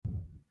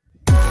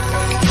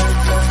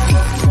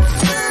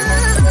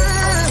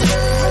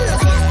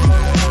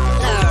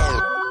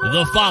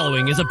The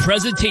following is a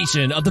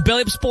presentation of the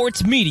Belly Up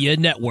Sports Media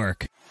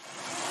Network. Here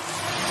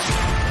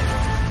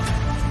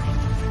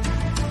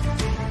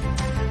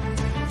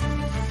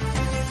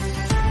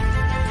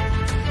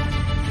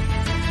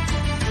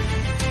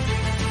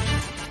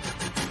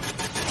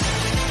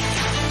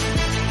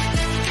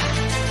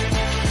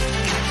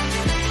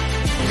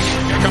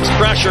comes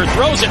pressure,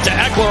 throws it to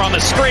Eckler on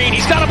the screen.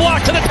 He's got a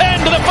block to the 10,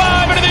 to the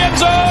 5, into the end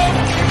zone.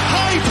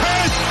 High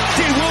pass.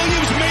 Did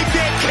Williams make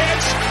that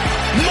catch?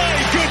 My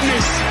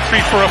goodness.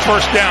 For a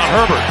first down,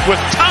 Herbert with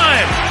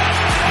time.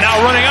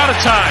 Now running out of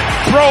time.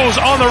 Throws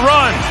on the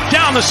run.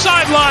 Down the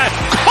sideline.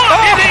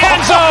 Caught in the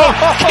end zone.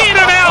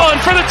 Keenan Allen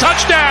for the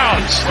touchdown.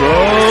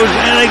 Throws,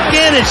 and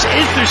again it's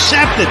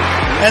intercepted.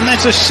 And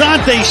that's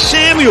Asante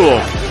Samuel.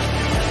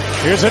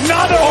 Here's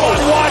another one.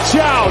 Watch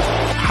out.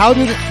 How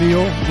did it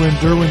feel when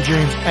Derwin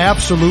James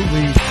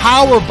absolutely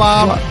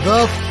powerbombed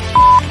the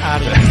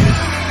out of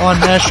you on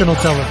national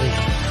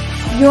television?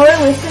 You're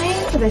listening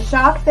to the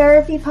Shock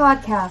Therapy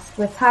Podcast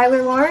with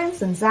Tyler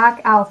Lawrence and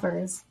Zach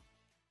Alfers.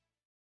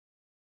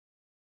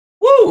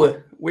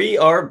 Woo! We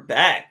are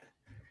back.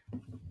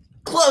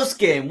 Close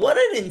game. What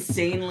an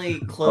insanely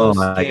close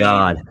game. Oh my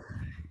God.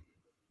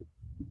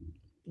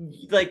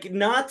 Like,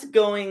 not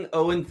going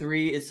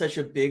 0-3 is such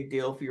a big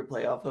deal for your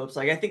playoff hopes.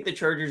 Like, I think the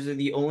Chargers are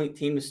the only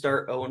team to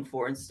start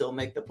 0-4 and still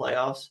make the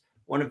playoffs.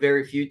 One of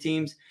very few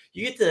teams.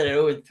 You get to that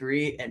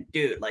 0-3, and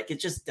dude, like, it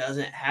just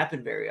doesn't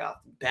happen very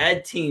often.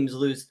 Bad teams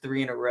lose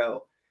 3 in a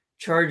row.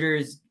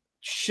 Chargers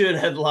should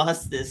have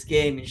lost this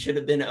game and should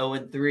have been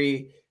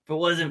 0-3 if it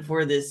wasn't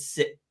for this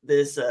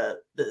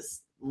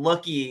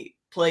lucky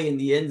play in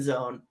the end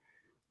zone.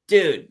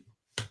 Dude,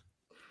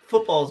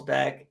 football's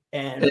back,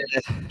 and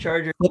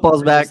Charger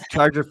football's back.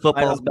 Charger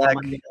football's back.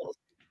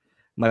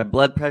 My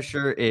blood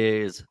pressure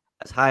is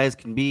as high as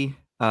can be.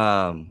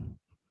 1-2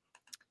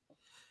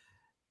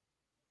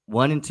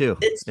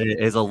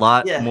 is a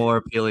lot more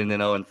appealing than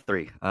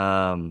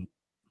 0-3.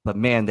 But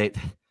man,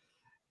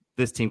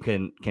 this team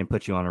can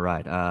put you on a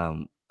ride.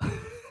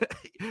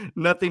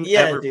 Nothing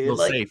ever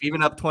feels safe.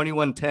 Even up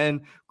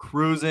 21-10,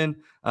 cruising.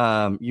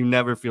 You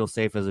never feel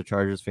safe as a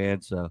Chargers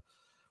fan. So,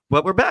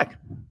 but we're back.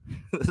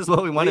 This is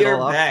what we wanted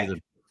all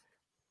offseason.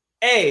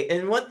 Hey,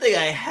 and one thing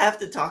I have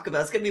to talk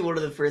about, it's going to be one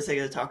of the first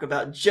things I talk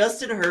about.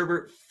 Justin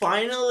Herbert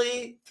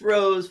finally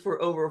throws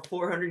for over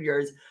 400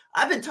 yards.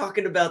 I've been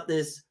talking about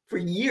this for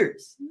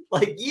years,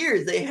 like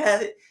years. He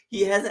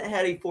hasn't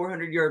had a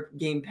 400-yard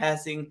game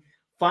passing.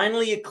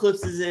 Finally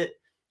eclipses it.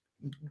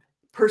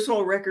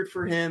 Personal record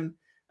for him.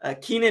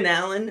 Keenan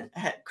Allen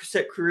had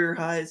set career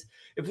highs.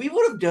 If we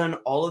would have done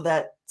all of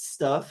that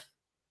stuff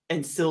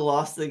and still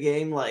lost the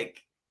game,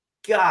 like,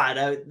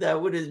 God,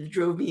 that would have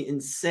drove me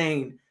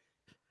insane.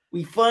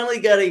 We finally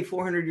got a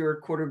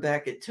 400-yard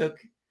quarterback. It took,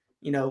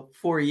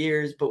 4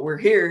 years, but we're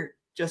here.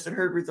 Justin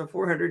Herbert's a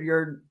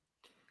 400-yard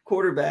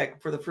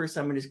quarterback for the first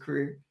time in his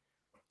career.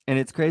 And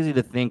it's crazy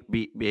to think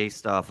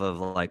based off of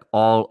like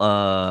all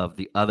of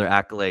the other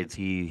accolades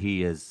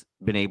he has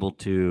been able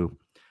to,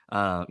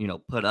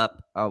 put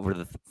up over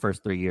the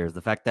first 3 years.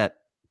 The fact that,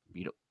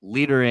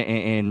 leader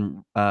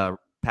in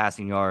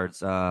passing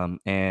yards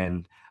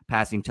and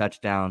passing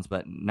touchdowns,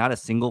 but not a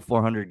single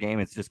 400 game.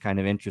 It's just kind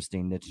of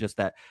interesting. It's just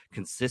that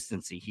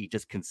consistency. He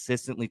just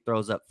consistently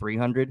throws up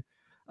 300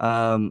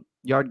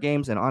 yard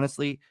games. And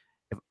honestly,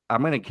 if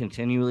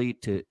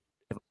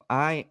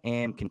I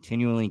am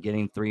continually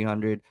getting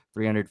 300,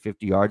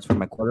 350 yards from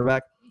my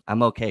quarterback,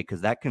 I'm okay.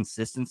 Because that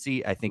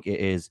consistency, I think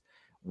it is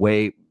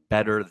way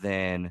better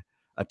than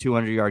a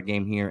 200-yard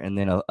game here and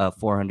then a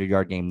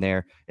 400-yard game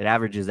there. It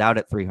averages out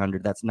at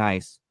 300. That's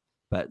nice.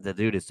 But the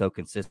dude is so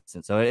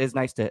consistent. So it is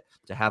nice to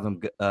have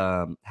him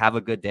have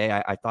a good day.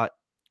 I thought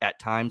at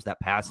times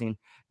that passing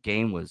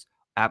game was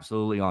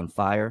absolutely on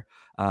fire.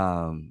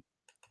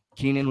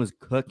 Keenan was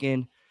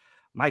cooking.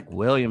 Mike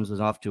Williams was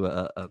off to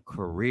a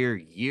career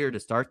year to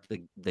start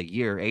the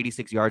year.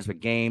 86 yards per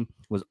game,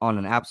 was on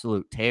an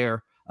absolute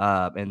tear.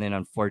 And then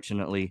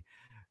unfortunately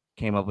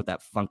came up with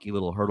that funky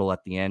little hurdle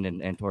at the end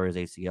and tore his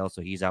ACL.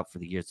 So he's out for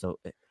the year. So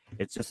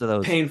it's just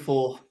those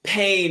painful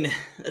pain.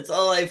 That's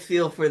all I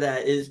feel for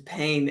that is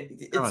pain.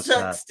 It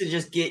sucks to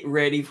just get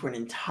ready for an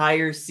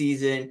entire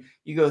season.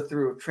 You go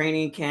through a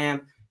training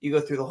camp, you go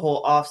through the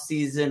whole off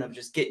season of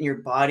just getting your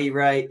body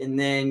right, and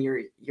then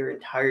your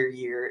entire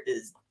year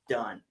is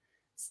done.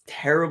 It's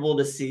terrible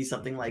to see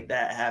something like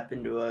that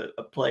happen to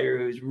a player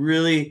who's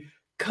really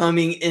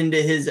coming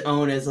into his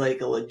own as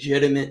like a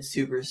legitimate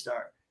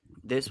superstar.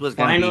 This was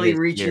finally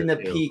reaching the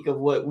peak of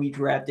what we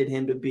drafted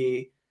him to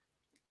be.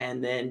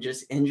 And then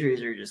just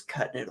injuries are just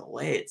cutting it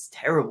away. It's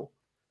terrible.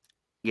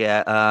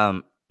 Yeah,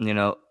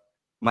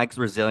 Mike's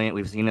resilient.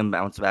 We've seen him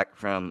bounce back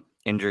from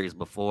injuries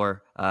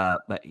before,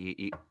 but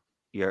you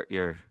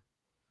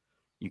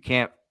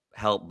can't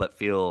help but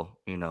feel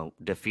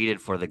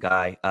defeated for the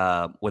guy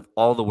with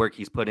all the work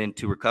he's put in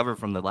to recover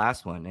from the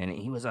last one. And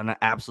he was on an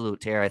absolute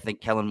tear. I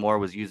think Kellen Moore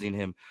was using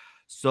him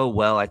so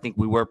well. I think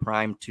we were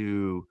primed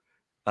to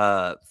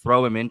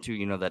throw him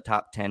into, the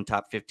top 10,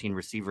 top 15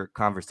 receiver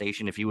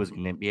conversation if he was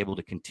going to be able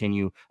to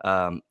continue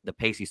the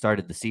pace he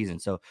started the season.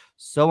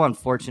 So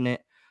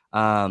unfortunate.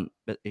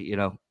 But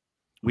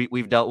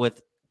we've dealt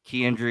with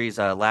key injuries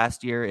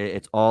last year.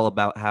 It's all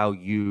about how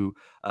you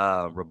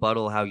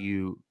rebuttal, how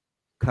you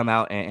come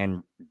out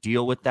and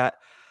deal with that.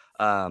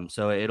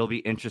 So it'll be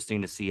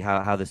interesting to see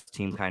how this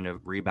team kind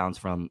of rebounds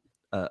from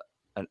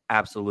an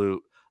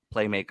absolute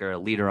playmaker, a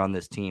leader on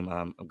this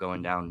team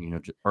going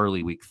down,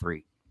 early week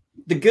 3.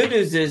 The good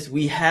news is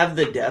we have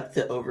the depth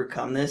to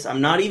overcome this.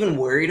 I'm not even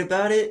worried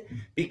about it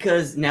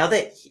because now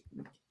that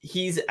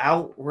he's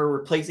out, we're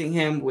replacing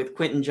him with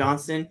Quentin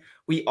Johnston.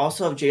 We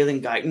also have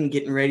Jalen Guyton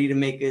getting ready to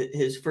make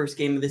his first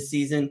game of the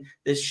season.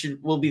 This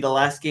will be the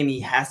last game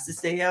he has to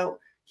stay out.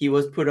 He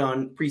was put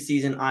on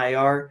preseason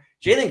IR.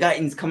 Jalen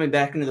Guyton's coming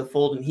back into the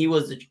fold, and he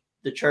was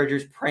the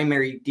Chargers'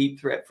 primary deep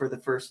threat for the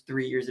first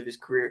 3 years of his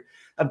career.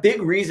 A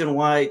big reason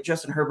why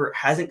Justin Herbert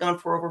hasn't gone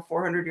for over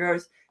 400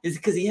 yards is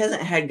because he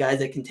hasn't had guys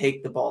that can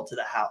take the ball to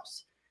the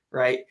house,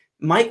 right?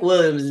 Mike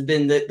Williams has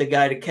been the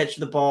guy to catch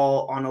the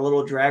ball on a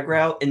little drag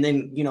route and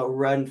then,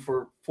 run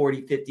for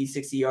 40, 50,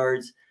 60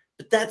 yards.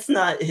 But that's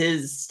not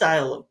his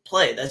style of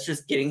play. That's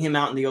just getting him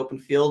out in the open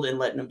field and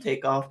letting him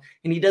take off.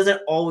 And he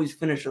doesn't always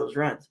finish those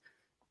runs.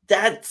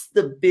 That's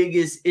the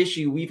biggest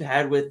issue we've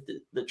had with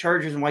the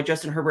Chargers and why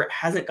Justin Herbert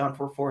hasn't gone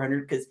for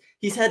 400, because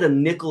he's had a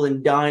nickel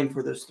and dime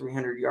for those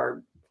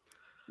 300-yard.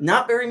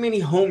 Not very many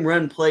home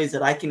run plays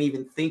that I can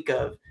even think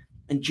of.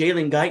 And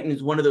Jalen Guyton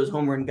is one of those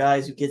home run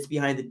guys who gets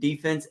behind the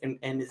defense and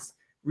is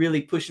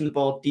really pushing the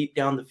ball deep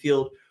down the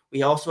field.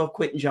 We also have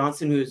Quentin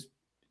Johnston, who's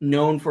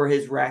known for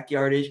his rack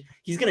yardage.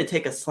 He's going to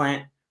take a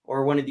slant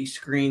or one of these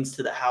screens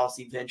to the house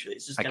eventually.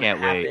 It's just going to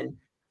happen. Wait.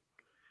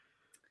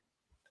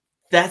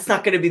 That's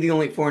not going to be the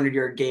only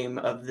 400-yard game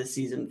of the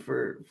season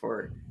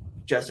for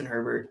Justin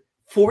Herbert.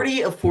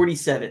 40 of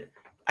 47.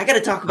 I got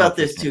to talk about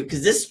this too,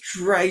 because this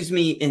drives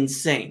me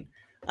insane.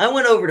 I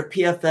went over to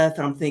PFF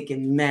and I'm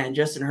thinking, man,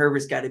 Justin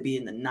Herbert's got to be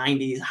in the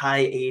 90s,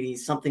 high 80s,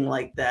 something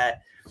like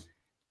that.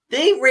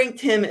 They ranked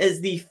him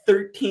as the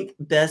 13th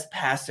best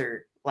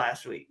passer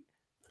last week.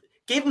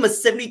 Gave him a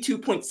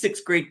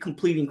 72.6 grade,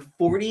 completing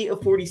 40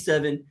 of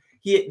 47.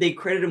 They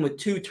credit him with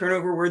 2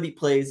 turnover-worthy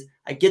plays.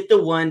 I get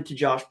the one to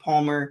Josh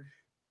Palmer.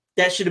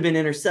 That should have been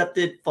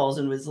intercepted, falls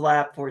into his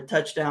lap for a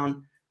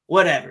touchdown,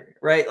 whatever,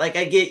 right? Like,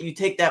 I get you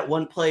take that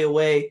one play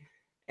away.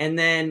 And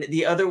then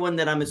the other one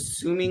that I'm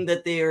assuming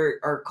that they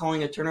are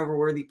calling a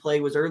turnover-worthy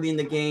play was early in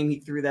the game. He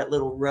threw that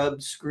little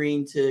rubbed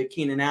screen to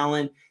Keenan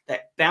Allen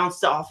that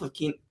bounced off of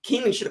Keenan.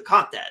 Keenan should have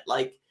caught that,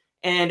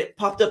 and it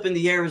popped up in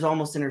the air, was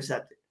almost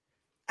intercepted.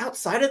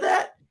 Outside of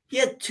that, he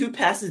had 2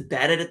 passes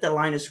batted at the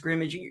line of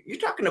scrimmage. You're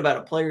talking about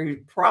a player who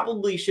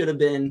probably should have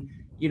been,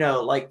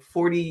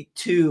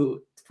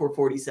 42 for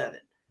 47.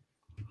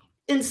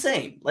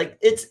 Insane.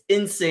 It's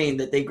insane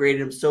that they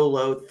graded him so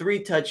low. 3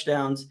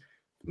 touchdowns,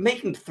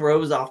 making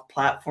throws off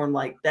platform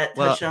like that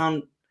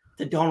touchdown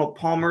to Donald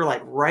Palmer,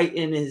 right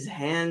in his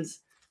hands.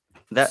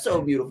 That's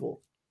so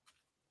beautiful.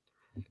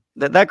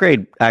 That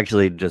grade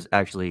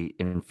actually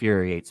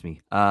infuriates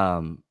me.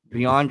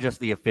 Beyond just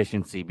the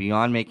efficiency,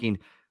 beyond making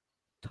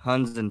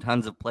tons and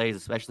tons of plays,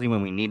 especially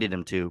when we needed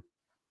him to.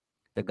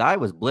 The guy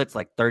was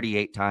blitzed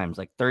 38 times,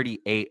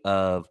 38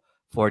 of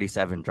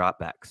 47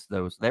 dropbacks.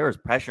 There was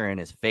pressure in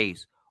his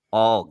face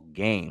all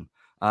game.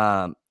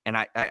 And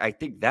I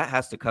think that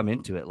has to come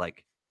into it.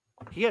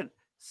 He had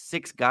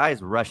 6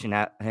 guys rushing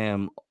at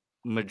him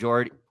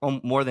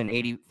more than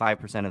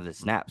 85% of the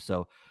snaps.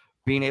 So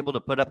being able to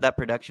put up that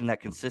production,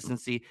 that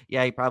consistency,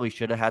 yeah, he probably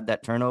should have had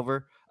that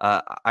turnover.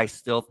 I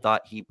still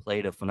thought he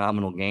played a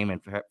phenomenal game,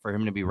 and for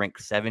him to be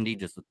ranked 70,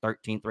 just the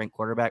 13th ranked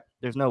quarterback,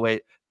 there's no way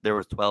there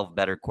was 12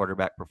 better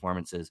quarterback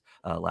performances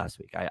last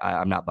week.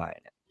 I'm not buying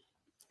it.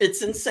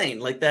 It's insane.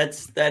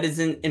 That is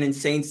an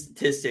insane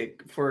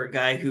statistic for a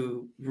guy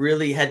who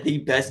really had the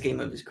best game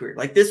of his career.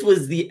 This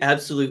was the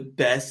absolute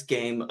best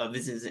game of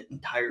his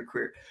entire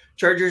career.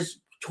 Chargers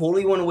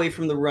totally went away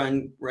from the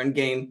run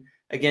game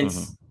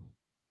against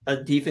a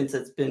defense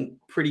that's been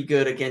pretty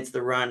good against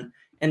the run.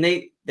 And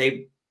they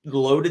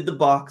loaded the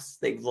box.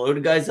 They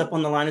loaded guys up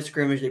on the line of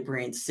scrimmage. They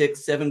bring in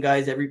 6, 7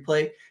 guys every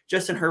play.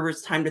 Justin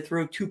Herbert's time to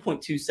throw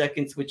 2.2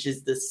 seconds, which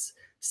is the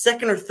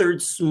second or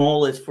third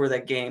smallest for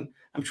that game.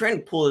 I'm trying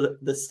to pull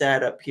the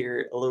stat up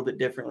here a little bit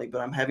differently, but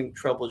I'm having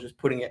trouble just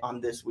putting it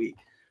on this week.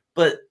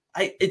 But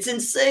it's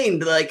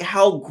insane,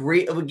 how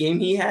great of a game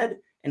he had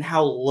and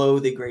how low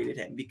they graded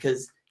him,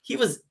 because he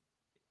was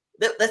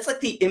that's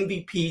the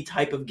MVP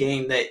type of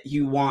game that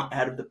you want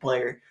out of the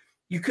player.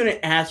 You couldn't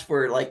ask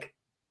for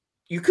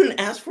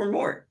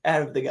more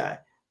out of the guy.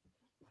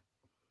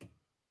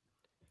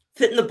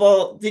 Fitting the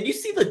ball. Did you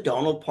see the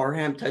Donald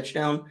Parham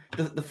touchdown?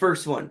 The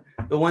first one,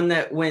 the one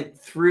that went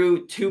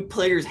through 2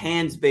 players'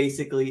 hands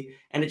basically,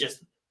 and it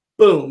just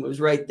boom, it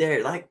was right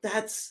there.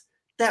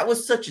 That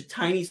was such a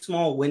tiny,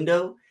 small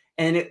window,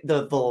 and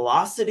the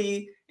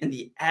velocity and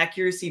the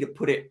accuracy to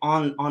put it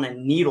on a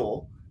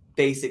needle.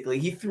 Basically,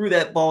 he threw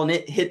that ball and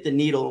it hit the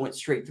needle and went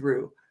straight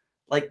through.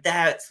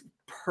 That's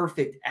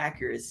perfect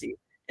accuracy.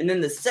 And then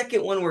the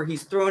second one where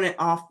he's throwing it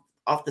off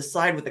the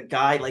side with a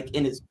guy like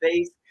in his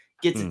face,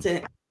 gets it to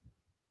him.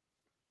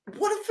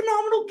 What a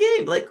phenomenal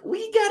game. Like,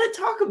 we got to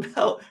talk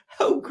about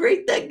how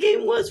great that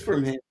game was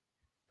from him.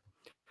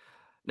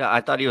 No,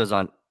 I thought he's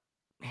an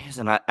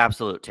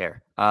absolute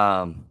tear.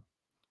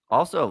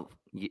 Also,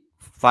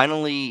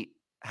 finally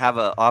have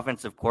an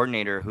offensive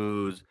coordinator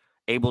who's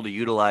able to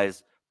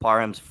utilize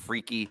Parham's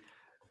freaky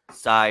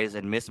size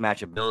and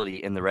mismatch ability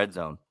in the red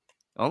zone.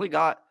 Only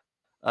got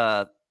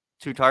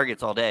 2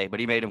 targets all day, but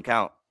he made them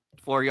count.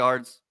 4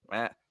 yards,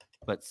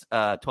 but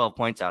 12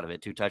 points out of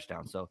it, 2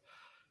 touchdowns. So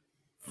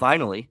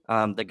finally,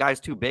 the guy's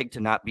too big to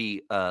not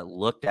be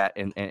looked at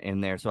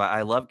in there. So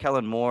I love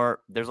Kellen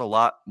Moore. There's a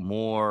lot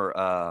more.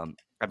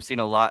 I've seen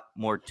a lot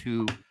more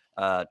 2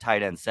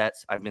 tight end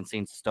sets. I've been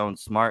seeing Stone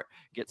Smart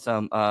get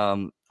some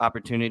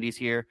opportunities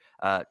here.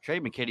 Trey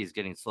McKitty's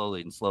getting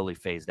slowly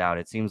phased out.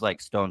 It seems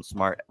like Stone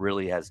Smart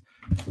really has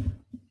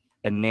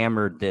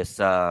enamored this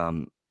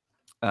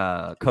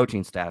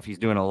coaching staff. He's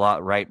doing a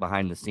lot right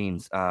behind the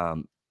scenes.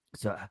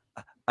 So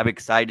I'm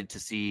excited to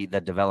see the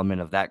development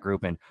of that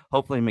group, and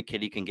hopefully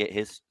McKitty can get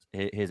his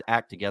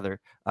act together,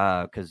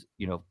 because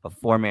a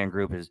 4-man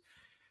group is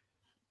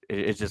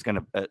just going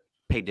to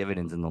pay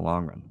dividends in the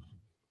long run.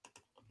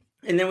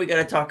 And then we got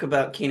to talk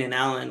about Keenan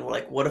Allen.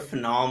 Like, what a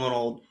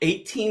phenomenal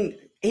 18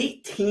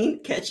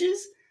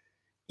 catches.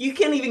 You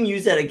can't even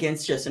use that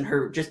against Justin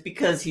Herbert just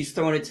because he's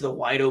throwing it to the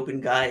wide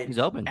open guy. He's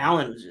open.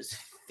 Allen was just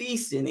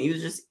feasting. He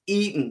was just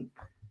eating.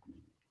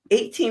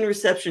 18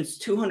 receptions,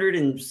 200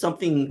 and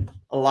something,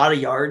 a lot of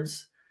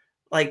yards.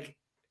 Like,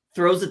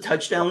 throws a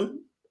touchdown.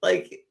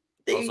 Like,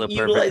 they also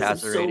utilize him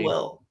so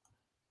well.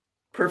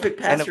 Perfect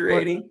passer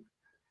rating.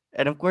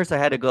 And of course, I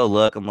had to go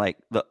look. I'm like,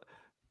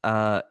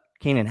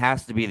 Keenan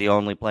has to be the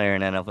only player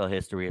in NFL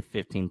history of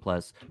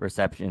 15-plus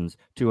receptions,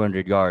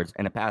 200 yards,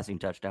 and a passing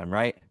touchdown,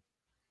 right?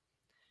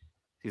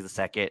 He's the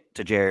second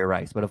to Jerry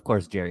Rice, but of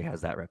course, Jerry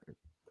has that record.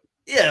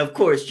 Yeah, of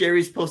course.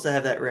 Jerry's supposed to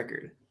have that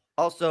record.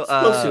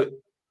 Also,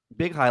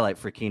 big highlight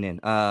for Keenan.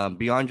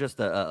 Beyond just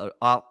a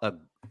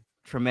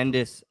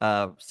tremendous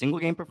single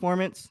game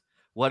performance,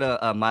 what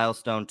a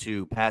milestone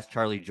to pass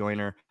Charlie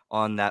Joyner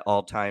on that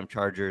all-time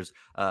Chargers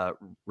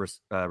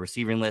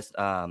receiving list.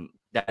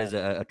 That is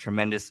a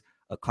tremendous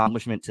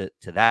accomplishment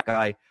to that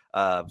guy.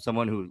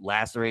 Someone who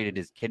lacerated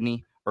his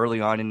kidney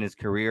early on in his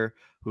career,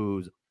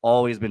 who's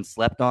always been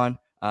slept on.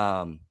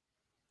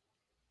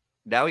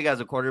 Now he has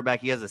a quarterback.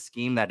 He has a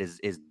scheme that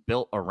is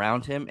built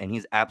around him, and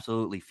he's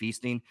absolutely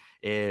feasting.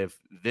 If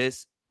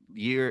this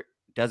year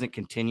doesn't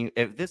continue,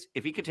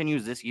 if he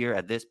continues this year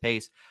at this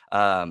pace,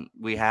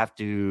 we have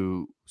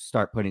to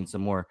start putting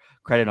some more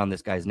credit on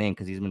this guy's name,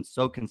 because he's been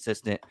so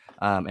consistent,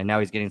 and now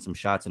he's getting some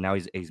shots, and now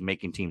he's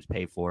making teams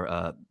pay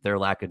for their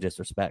lack of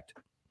disrespect.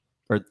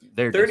 Or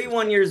their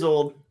 31 years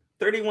old,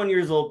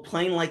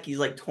 playing like he's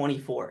like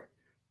 24.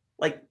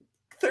 Like,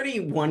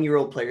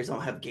 31-year-old players don't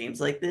have games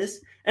like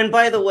this. And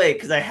by the way,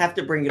 because I have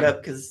to bring it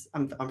up because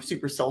I'm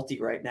super salty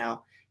right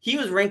now, he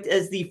was ranked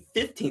as the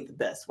 15th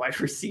best wide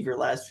receiver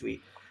last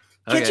week.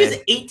 Catches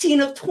 18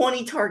 of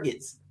 20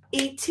 targets.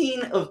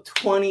 18 of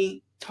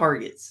 20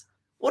 targets.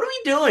 What are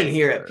we doing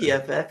here at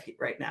PFF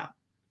right now?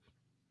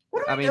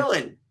 What are we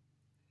doing?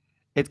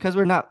 It's because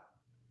we're not.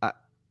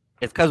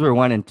 It's because we're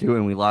 1-2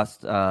 and we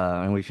lost,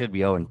 and we should be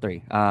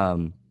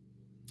 0-3.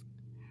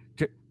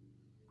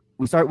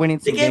 We start winning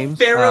some games.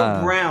 They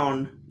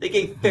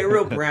gave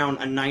Pharaoh Brown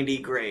a 90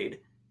 grade,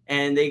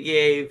 and they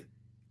gave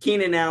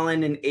Keenan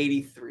Allen an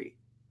 83.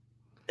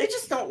 They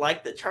just don't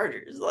like the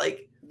Chargers.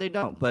 Like, they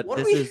don't, but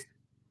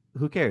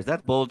who cares?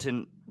 That's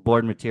bulletin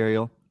board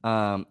material.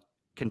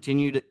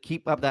 Continue to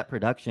keep up that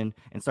production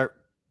and start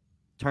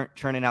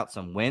churning out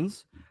some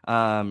wins.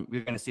 You're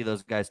going to see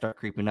those guys start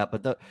creeping up,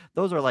 but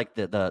those are like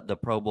the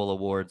Pro Bowl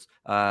awards.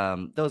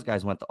 Those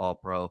guys want the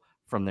All-Pro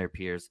from their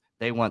peers.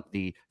 They want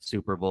the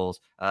Super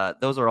Bowls.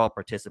 Those are all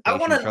participation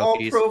trophies. I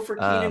want an All-Pro for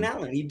Keenan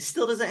Allen. He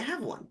still doesn't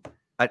have one.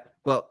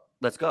 Well,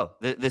 let's go.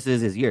 This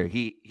is his year.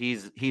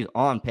 He's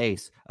on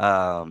pace.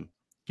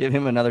 Give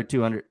him another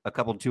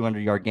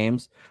 200-yard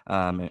games,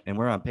 and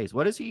we're on pace.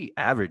 What is he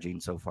averaging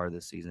so far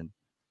this season?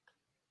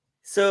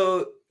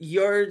 So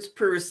yards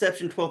per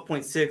reception,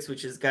 12.6,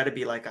 which has got to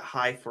be like a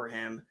high for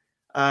him.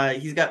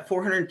 He's got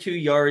 402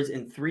 yards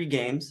in 3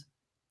 games.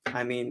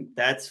 I mean,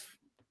 that's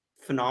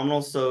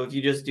phenomenal. So if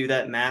you just do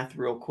that math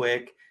real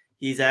quick,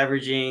 he's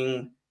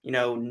averaging,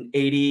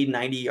 80,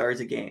 90 yards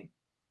a game.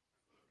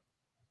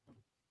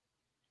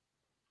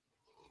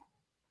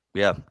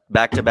 Yeah,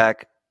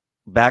 back-to-back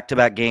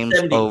games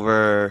 70.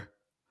 over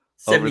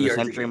the yards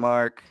century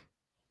mark.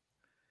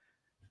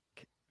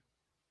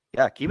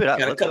 Yeah, keep it up.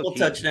 Got a couple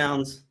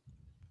touchdowns.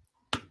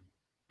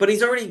 But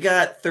he's already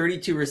got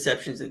 32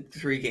 receptions in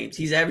 3 games.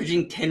 He's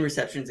averaging 10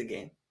 receptions a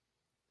game.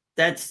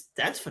 That's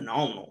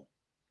phenomenal.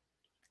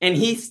 And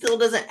he still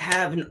doesn't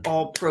have an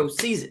all-pro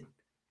season.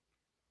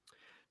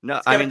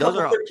 No, I mean, those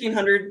are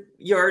 1,300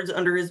 yards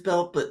under his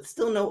belt, but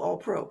still no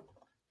all-pro.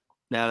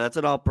 Now, that's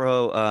an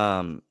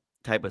all-pro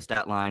type of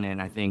stat line, and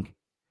I think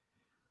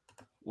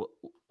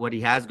what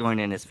he has going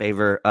in his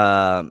favor,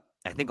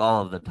 I think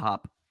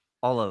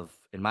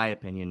in my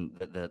opinion,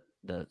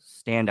 the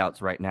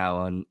standouts right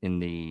now in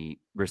the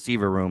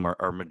receiver room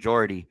are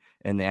majority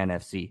in the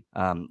NFC.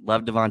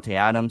 Love Devontae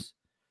Adams,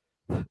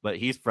 but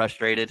he's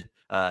frustrated.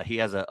 He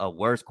has a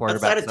worse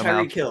quarterback Outside of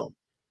somehow. Tyreek Hill.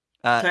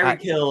 Uh,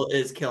 Tyreek Hill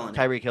is killing it.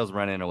 Tyreek Hill's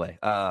running away.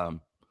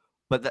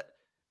 But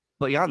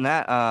beyond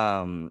that,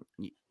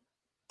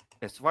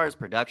 as far as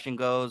production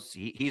goes,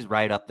 he's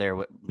right up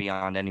there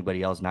beyond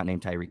anybody else not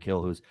named Tyreek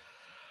Hill, who's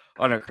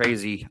on a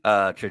crazy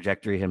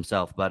trajectory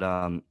himself. But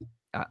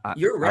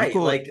You're right.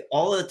 cool. Like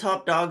all of the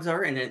top dogs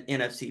are in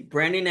NFC.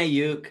 Brandon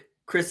Ayuk,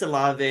 Chris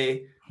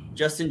Olave,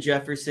 Justin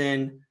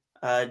Jefferson,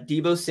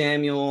 Debo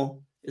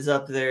Samuel is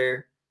up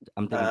there.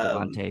 I'm thinking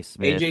Devontae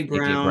Smith, AJ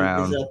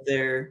Brown is up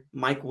there.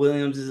 Mike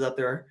Williams is up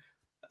there.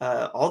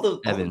 All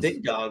the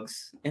big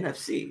dogs,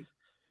 NFC.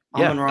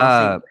 Yeah,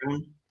 Amon-Ra St.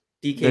 Brown,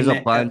 DK there's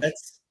Metcalf, a bunch.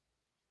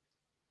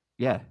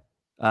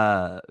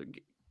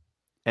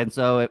 And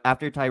so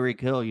after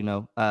Tyreek Hill,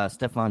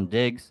 Stephon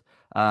Diggs,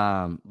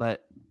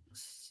 but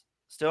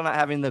still not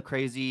having the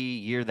crazy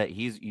year that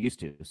he's used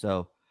to.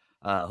 So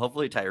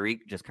hopefully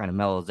Tyreek just kind of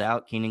mellows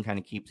out. Keenan kind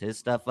of keeps his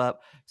stuff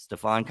up.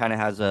 Stephon kind of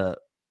has a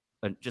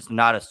just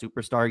not a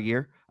superstar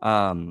year.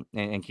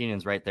 And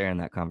Keenan's right there in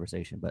that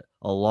conversation, but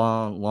a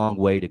long, long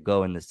way to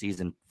go in the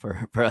season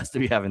for us to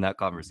be having that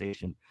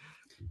conversation.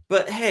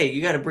 But hey,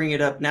 you got to bring it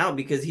up now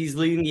because he's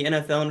leading the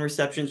NFL in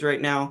receptions right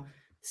now.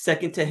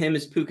 Second to him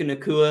is Puka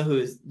Nacua,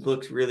 who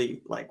looks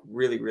really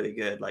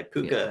good. Like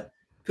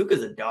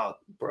Puka's a dog,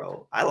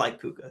 bro. I like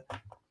Puka.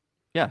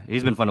 Yeah,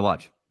 he's been fun to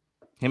watch.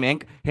 Him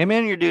and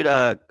your dude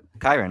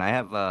Kyron. I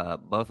have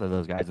both of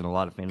those guys in a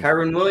lot of fantasy.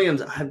 Kyron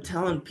Williams. I'm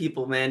telling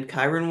people, man,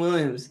 Kyron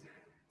Williams.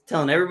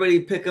 Telling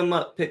everybody pick him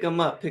up.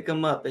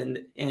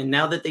 And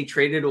now that they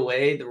traded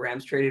away, the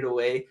Rams traded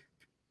away,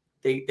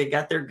 they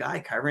got their guy.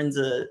 Kyron's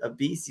a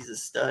beast. He's a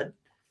stud.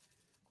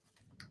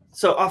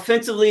 So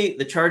offensively,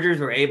 the Chargers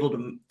were able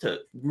to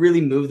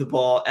really move the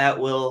ball at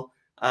will.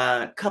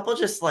 A couple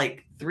just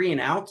like 3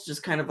 and outs,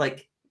 just kind of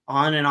like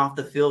on and off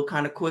the field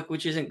kind of quick,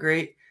 which isn't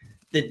great.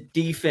 The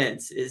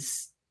defense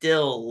is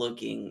still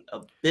looking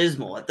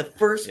abysmal. At the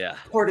first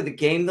part of the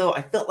game, though,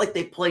 I felt like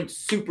they played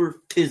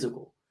super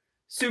physical.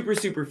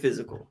 Super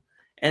physical.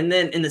 And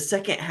then in the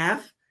second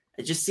half,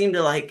 it just seemed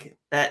to like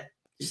that.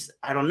 Just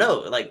I don't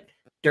know. Like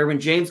Derwin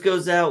James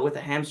goes out with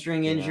a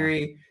hamstring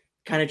injury,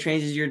 kind of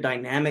changes your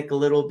dynamic a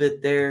little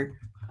bit there.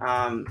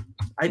 I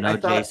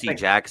thought JC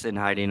Jackson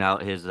hiding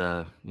out his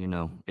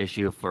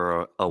issue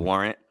for a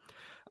warrant.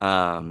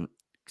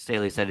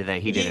 Staley said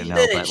that he didn't know.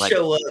 Didn't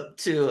show up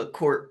to a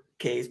court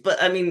case,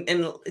 but I mean,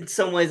 in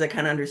some ways, I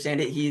kind of understand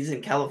it. He's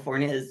in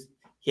California.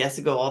 He has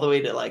to go all the way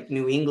to like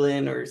New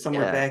England or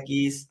somewhere back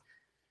east.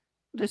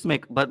 Just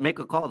make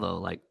a call though.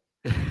 Like,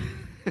 I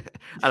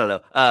don't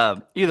know.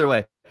 Either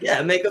way,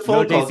 make a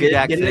phone call.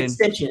 Get an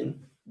extension.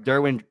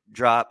 Derwin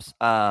drops.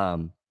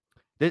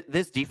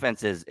 This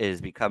defense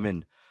is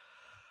becoming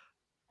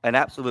an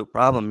absolute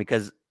problem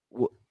because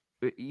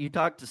you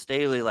talk to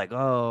Staley like,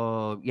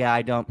 oh yeah,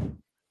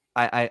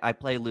 I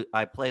play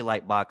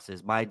light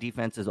boxes. My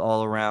defense is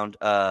all around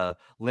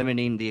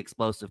limiting the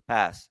explosive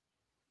pass.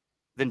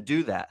 Then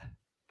do that.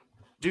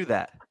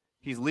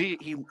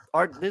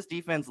 This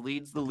defense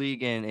leads the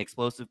league in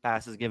explosive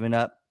passes given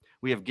up.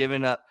 We have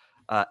given up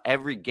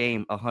every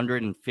game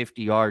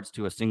 150 yards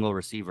to a single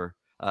receiver.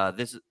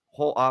 This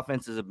whole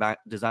offense is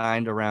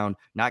designed around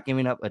not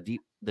giving up the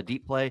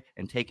deep play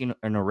and taking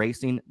and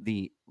erasing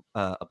the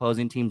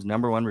opposing team's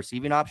number one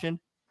receiving option.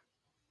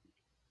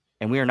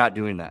 And we are not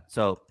doing that.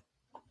 So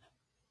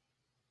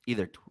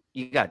either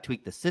you got to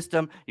tweak the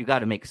system, you got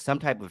to make some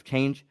type of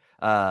change.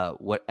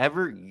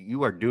 Whatever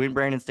you are doing,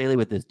 Brandon Staley,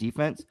 with this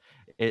defense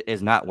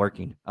is not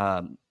working.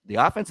 The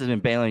offense has been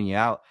bailing you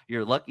out.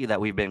 You're lucky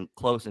that we've been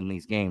close in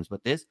these games,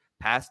 but this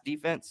pass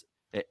defense,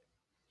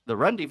 the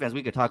run defense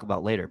we could talk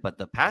about later, but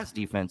the pass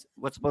defense,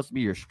 what's supposed to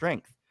be your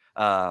strength,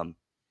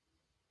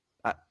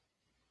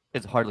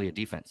 it's hardly a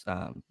defense.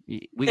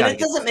 It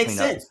doesn't make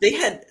sense. They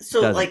had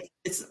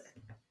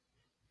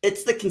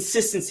it's the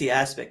consistency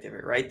aspect of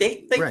it, right?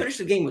 They finished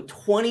the game with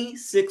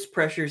 26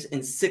 pressures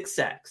and 6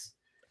 sacks.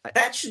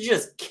 That should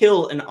just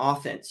kill an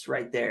offense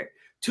right there.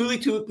 Tuli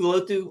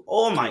Tuipulotu,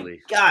 oh my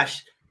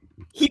gosh.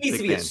 He needs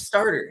to be a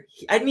starter.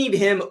 I need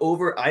him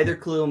over either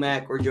Khalil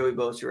Mack or Joey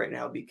Bosa right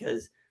now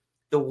because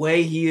the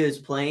way he is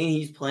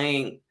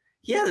playing,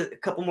 he had a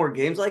couple more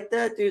games like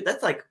that, dude.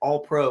 That's like all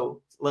pro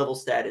level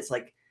status.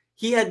 Like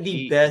he had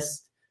the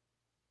best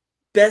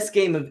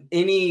game of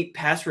any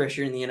pass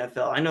rusher in the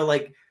NFL. I know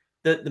like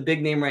the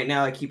big name right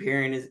now I keep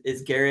hearing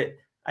is Garrett.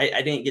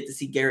 I didn't get to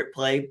see Garrett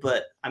play,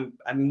 but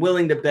I'm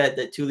willing to bet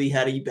that Tuli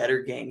had a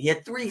better game. He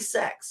had 3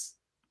 sacks.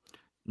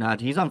 No,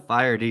 he's on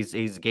fire.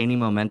 He's gaining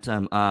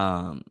momentum.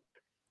 And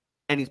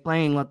he's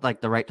playing with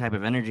like the right type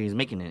of energy. He's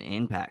making an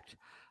impact.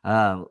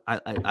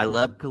 I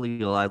love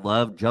Khalil. I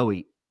love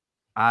Joey.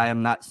 I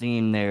am not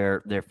seeing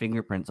their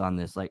fingerprints on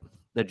this. Like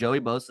the Joey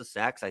Bosa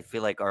sacks, I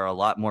feel like are a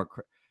lot more.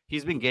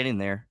 He's been getting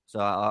there, so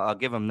I'll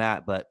give him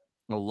that. But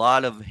a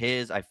lot of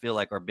his, I feel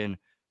like, are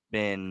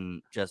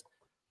been just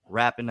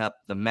wrapping up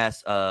the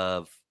mess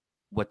of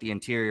what the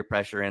interior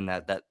pressure and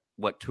that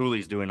what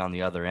Thule's doing on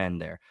the other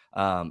end there.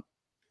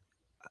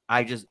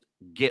 I just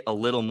get a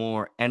little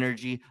more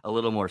energy, a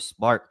little more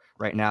spark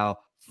right now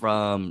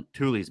from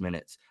Thule's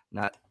minutes.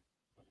 Not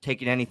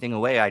taking anything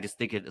away. I just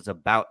think it is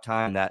about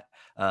time that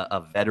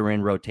a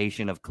veteran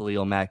rotation of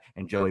Khalil Mack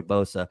and Joey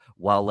Bosa,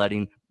 while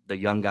letting the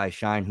young guy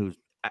shine,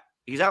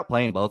 he's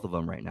outplaying both of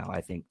them right now,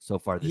 I think, so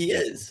far this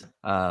season. Is.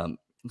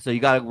 So you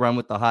got to run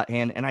with the hot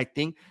hand. And I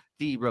think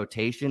the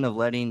rotation of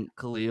letting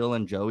Khalil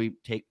and Joey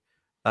take,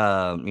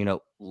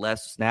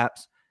 less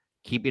snaps,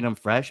 keeping them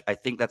fresh, I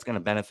think that's going to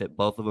benefit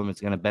both of them.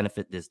 It's going to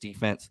benefit this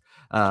defense.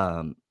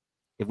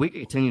 If we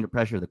continue to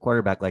pressure the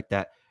quarterback like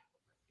that,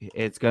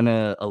 it's going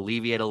to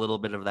alleviate a little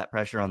bit of that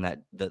pressure on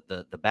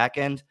the back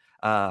end.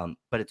 But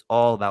it's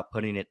all about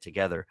putting it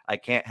together. I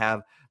can't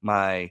have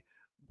my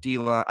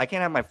D-line, I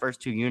can't have my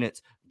first two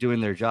units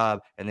doing their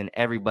job and then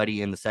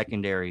everybody in the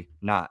secondary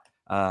not.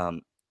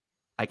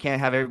 I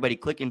can't have everybody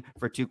clicking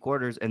for 2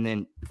 quarters and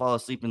then fall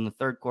asleep in the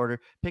third quarter,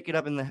 pick it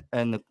up in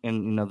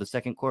the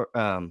second quarter,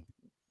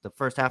 the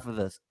first half of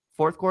the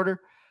fourth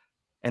quarter,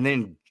 and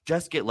then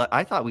just get lucky.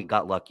 I thought we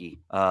got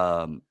lucky.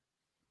 I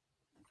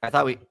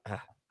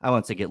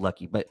won't say get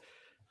lucky, but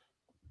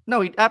no,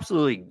 we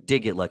absolutely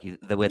did get lucky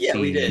with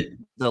we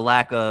did. The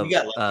lack of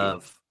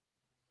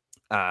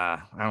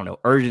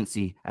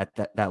urgency at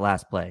that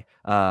last play.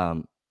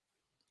 And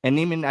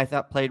Neiman, I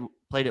thought played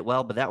it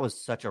well, but that was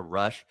such a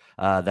rush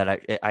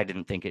that I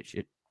didn't think it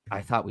should.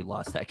 I thought we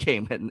lost that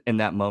game in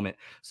that moment.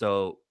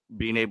 So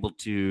being able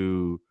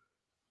to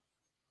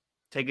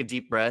take a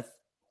deep breath,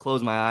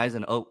 close my eyes,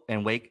 and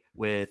wake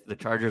with the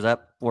Chargers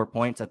up 4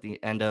 points at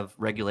the end of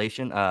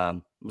regulation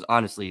was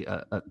honestly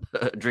a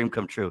dream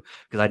come true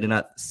because I did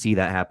not see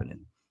that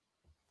happening.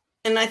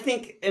 And I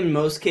think in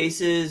most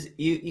cases,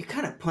 you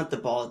kind of punt the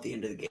ball at the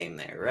end of the game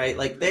there, right?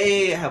 Like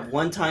they have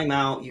one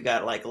timeout, you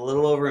got like a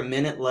little over a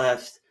minute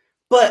left.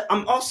 But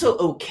I'm also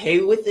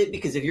okay with it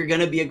because if you're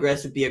going to be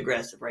aggressive,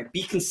 right?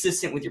 Be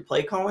consistent with your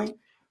play calling.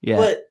 Yeah.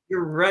 But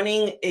you're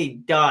running a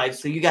dive,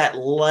 so you got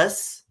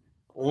less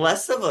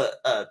of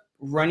a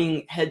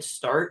running head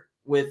start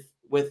with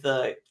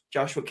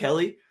Joshua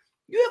Kelly.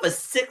 You have a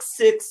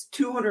 6'6",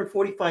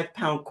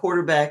 245-pound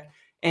quarterback,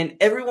 and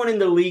everyone in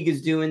the league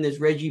is doing this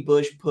Reggie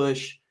Bush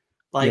push.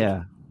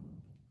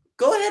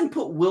 Go ahead and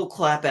put Will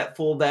Clapp at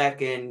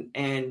fullback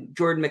and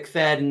Jordan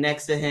McFadden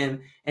next to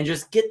him and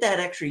just get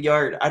that extra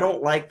yard. I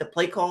don't like the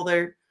play call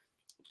there,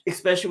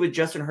 especially with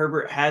Justin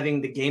Herbert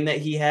having the game that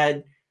he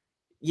had.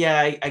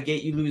 Yeah, I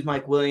get you lose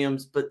Mike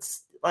Williams, but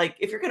like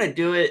if you're going to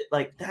do it,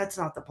 like that's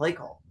not the play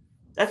call.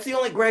 That's the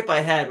only gripe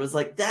I had was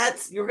like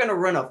you're going to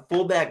run a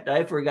fullback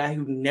dive for a guy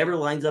who never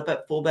lines up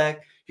at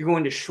fullback. You're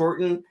going to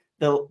shorten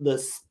the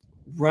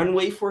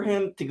runway for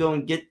him to go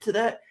and get to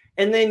that.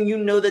 And then you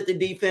know that the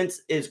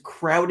defense is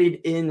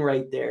crowded in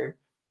right there.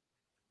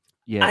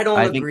 Yeah, I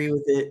don't agree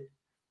with it.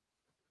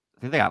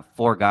 I think they got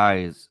four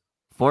guys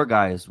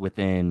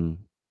in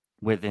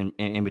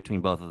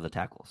between both of the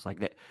tackles like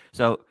that.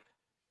 So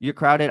you're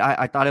crowded.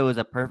 I thought it was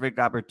a perfect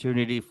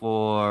opportunity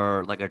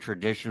for like a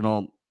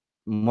traditional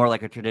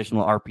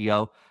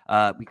RPO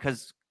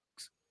because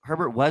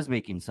Herbert was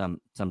making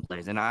some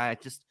plays, and I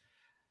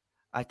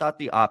thought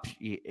the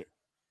option.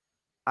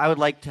 I would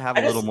like to have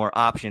a little more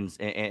options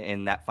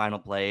in that final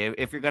play.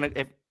 If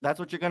that's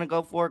what you're gonna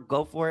go for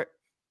it.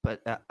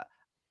 But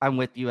I'm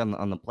with you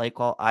on the play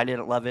call. I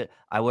didn't love it.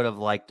 I would have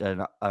liked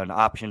an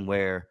option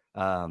where,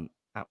 a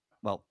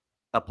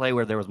play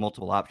where there was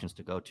multiple options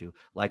to go to,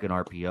 like an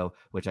RPO,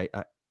 which I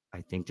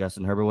think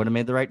Justin Herbert would have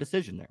made the right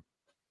decision there.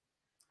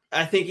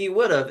 I think he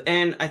would have.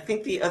 And I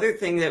think the other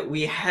thing that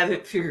we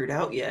haven't figured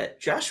out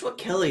yet, Joshua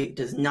Kelly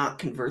does not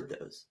convert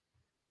those.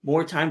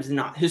 More times than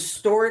not.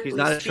 Historically, he's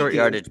not a short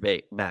yardage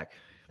back.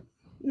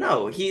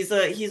 No, he's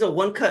a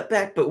one cut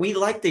back, but we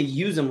like to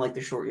use him like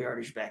the short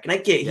yardage back. And I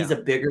get he's a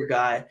bigger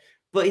guy,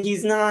 but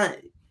he's not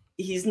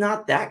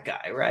that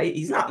guy, right?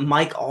 He's not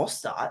Mike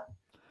Allstott.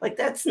 Like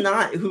that's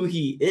not who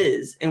he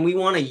is, and we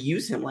want to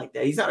use him like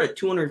that. He's not a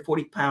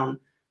 240-pound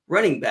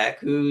running back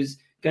who's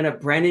gonna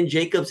Brandon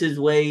Jacobs his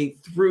way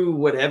through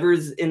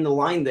whatever's in the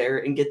line there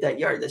and get that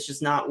yard. That's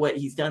just not what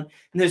he's done.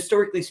 And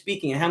historically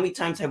speaking, how many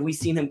times have we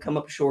seen him come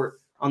up short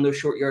on those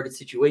short yardage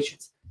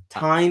situations?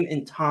 Time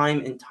and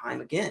time and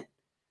time again.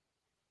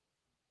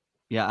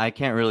 Yeah, I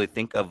can't really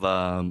think of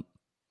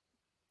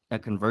a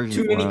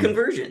conversion. Too many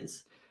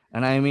conversions.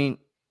 And I mean,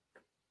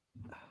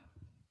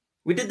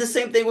 we did the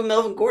same thing with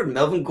Melvin Gordon.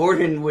 Melvin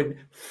Gordon would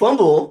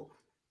fumble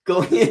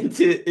going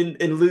into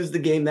and lose the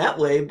game that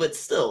way, but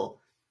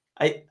still,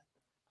 I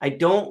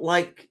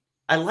like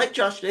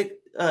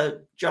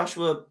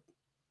Joshua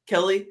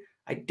Kelly.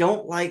 I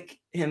don't like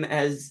him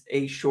as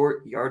a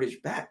short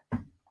yardage back.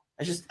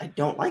 I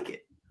don't like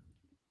it.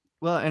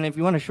 Well, and if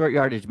you want a short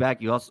yardage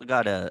back, you also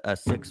got a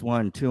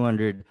 6'1",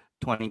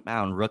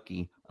 220-pound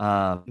rookie who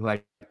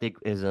I think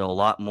is a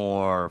lot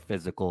more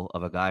physical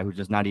of a guy who's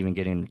just not even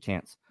getting a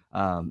chance.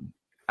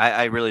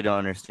 I really don't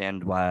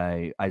understand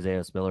why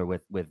Isaiah Spiller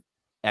with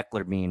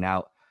Eckler being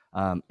out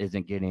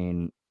isn't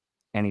getting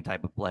any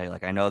type of play.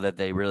 Like I know that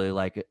they really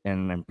like it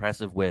and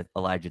impressive with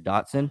Elijah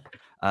Dotson.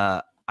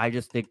 I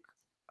just think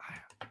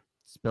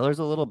Spiller's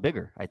a little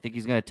bigger. I think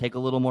he's going to take a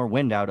little more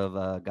wind out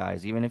of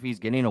guys, even if he's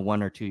getting a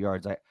 1 or 2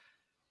 yards.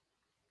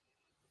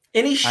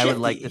 And he's shifty. I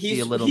would like to see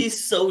a little.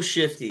 He's so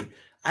shifty.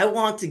 I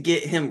want to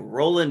get him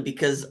rolling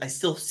because I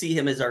still see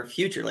him as our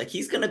future. Like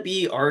he's going to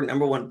be our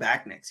number one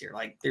back next year.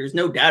 Like there's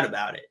no doubt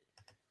about it.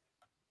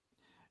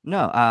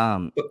 No,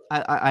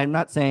 I'm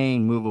not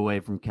saying move away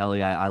from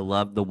Kelly. I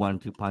love the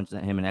 1-2 punch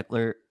that him and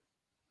Eckler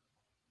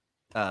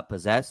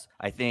possess.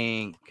 I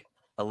think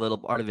a little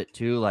part of it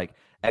too, like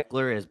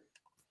Eckler is,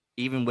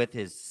 even with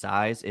his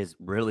size, is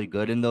really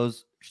good in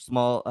those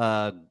small,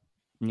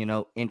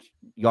 inch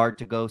yard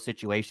to go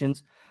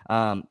situations.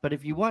 But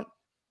if you want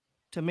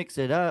to mix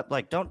it up,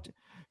 like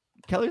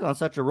Kelly's on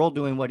such a roll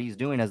doing what he's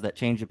doing as that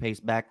change of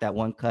pace back, that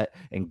one cut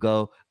and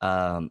go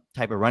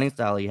type of running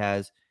style he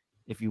has.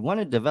 If you want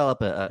to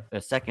develop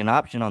a second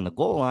option on the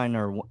goal line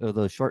or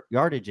those short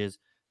yardages,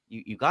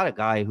 you got a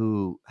guy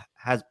who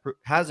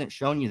hasn't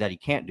shown you that he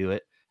can't do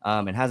it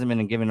and hasn't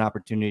been given an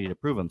opportunity to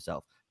prove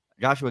himself.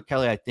 Joshua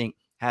Kelly, I think,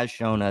 has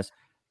shown us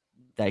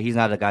that he's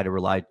not a guy to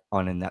rely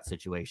on in that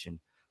situation.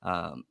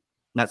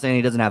 Not saying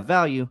he doesn't have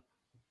value,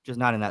 just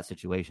not in that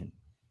situation.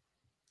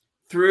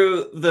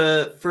 Through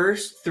the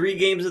first 3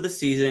 games of the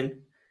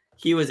season,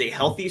 he was a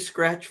healthy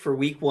scratch for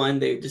week 1.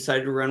 They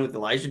decided to run with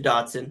Elijah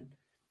Dotson.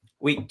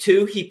 Week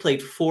 2, he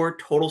played 4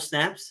 total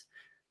snaps.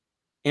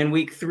 And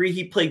week 3,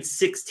 he played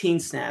 16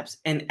 snaps.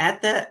 And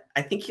at that,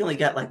 I think he only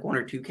got like 1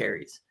 or 2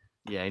 carries.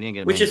 Yeah, he didn't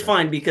get, which is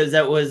fine because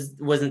that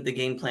wasn't the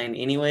game plan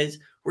anyways.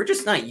 We're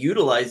just not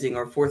utilizing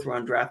our 4th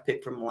round draft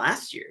pick from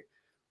last year.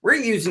 We're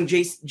using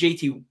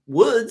JT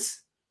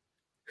Woods,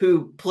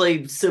 who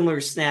played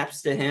similar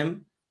snaps to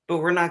him, but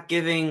we're not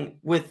giving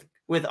with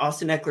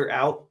Austin Eckler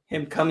out,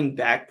 him coming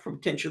back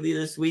potentially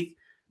this week.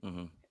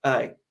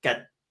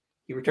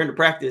 He returned to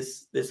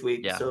practice this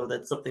week, so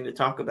that's something to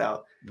talk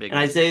about. And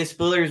Isaiah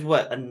Spiller is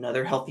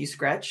another healthy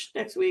scratch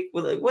next week?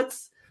 Well,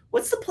 what's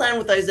the plan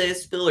with Isaiah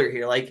Spiller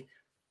here? Like,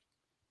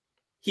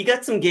 he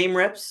got some game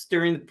reps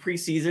during the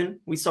preseason.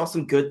 We saw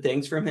some good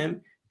things from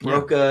him.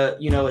 Broke a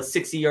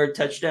 60-yard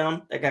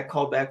touchdown that got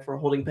called back for a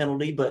holding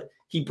penalty, but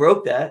he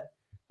broke that,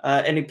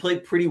 and he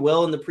played pretty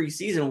well in the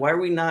preseason.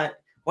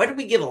 Why did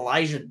we give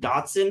Elijah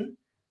Dotson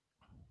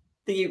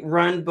the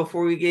run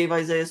before we gave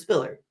Isaiah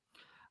Spiller?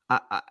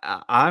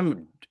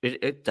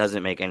 It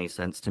doesn't make any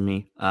sense to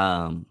me.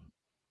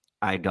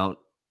 It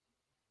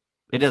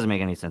doesn't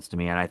make any sense to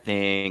me. And I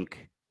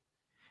think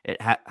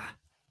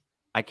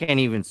I can't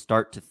even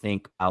start to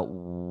think about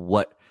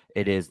what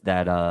it is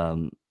that,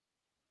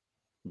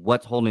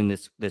 what's holding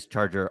this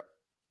Charger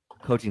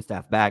coaching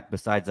staff back,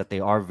 besides that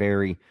they are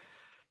very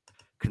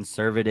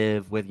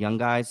conservative with young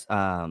guys.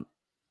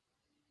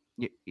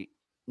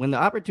 When the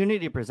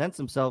opportunity presents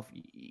himself,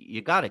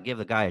 you got to give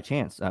the guy a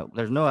chance.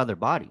 There's no other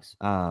bodies.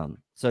 And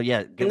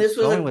this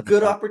was a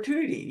good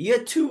opportunity. You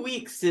had 2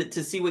 weeks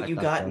to see what you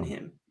got in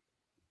him.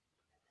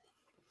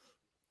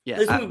 Yeah,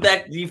 let's move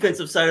back to the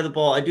defensive side of the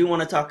ball. I do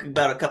want to talk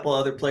about a couple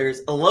other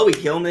players. Alohi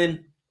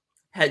Gilman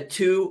had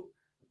 2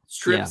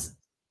 strips. Yeah.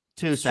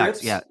 2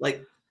 sacks,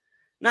 like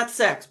not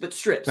sacks, but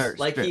strips.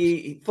 Strips.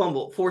 He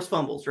forced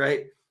fumbles,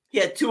 right? He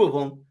had 2 of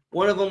them.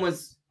 One of them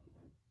was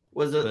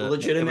a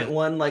legitimate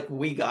one, like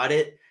we got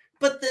it.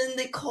 But then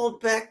they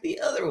called back the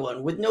other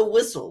one with no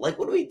whistle. Like,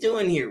 what are we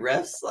doing here,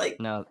 refs? Like,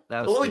 no,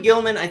 that was Alohi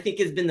Gilman, I think,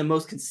 has been the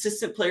most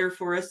consistent player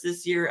for us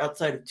this year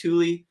outside of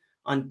Thule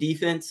on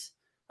defense.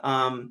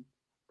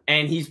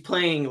 And he's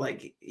playing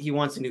like he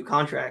wants a new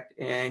contract,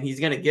 and he's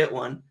going to get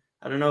one.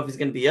 I don't know if he's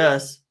going to be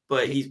us,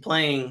 but he's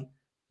playing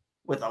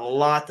with a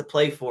lot to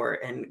play for.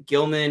 And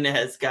Gilman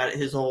has got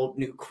his whole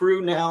new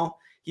crew now.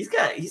 He's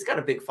got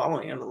a big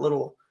following, and a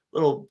little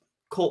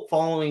cult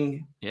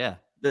following. Yeah,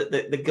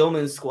 the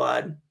Gilman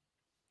squad.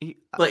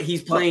 But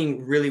he's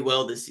playing really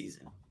well this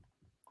season.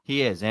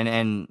 He is,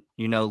 and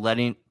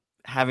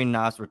having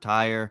Nas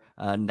retire,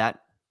 that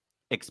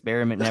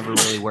experiment never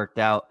really worked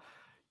out.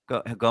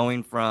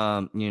 Going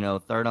from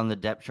 3rd on the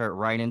depth chart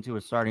right into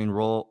a starting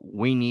role,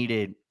 we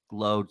needed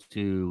Lowe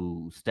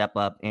to step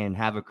up and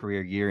have a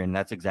career year, and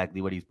that's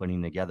exactly what he's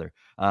putting together.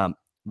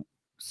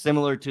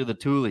 Similar to the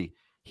Thule,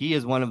 he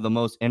is one of the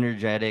most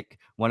energetic,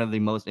 one of the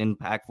most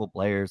impactful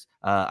players,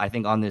 I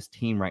think, on this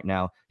team right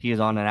now. He is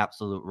on an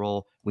absolute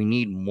roll. We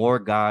need more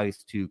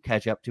guys to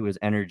catch up to his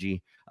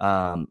energy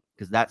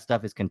because that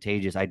stuff is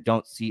contagious. I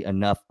don't see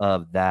enough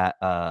of that.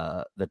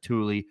 The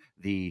Thule,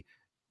 the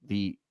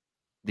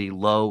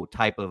low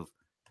type of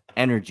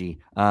energy.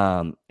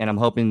 And I'm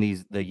hoping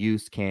the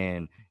youths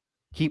can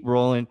keep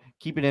rolling,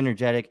 keep it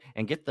energetic,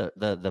 and get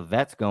the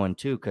vets going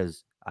too,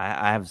 because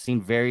I have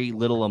seen very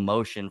little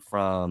emotion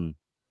from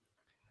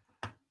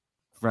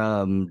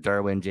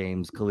Derwin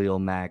James, Khalil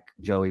Mack,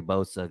 Joey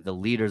Bosa, the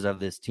leaders of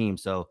this team.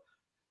 So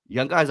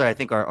young guys, I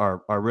think,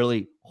 are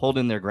really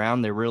holding their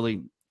ground. They're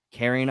really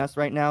carrying us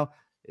right now.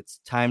 It's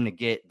time to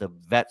get the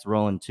vets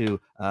rolling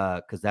too,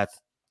 because that's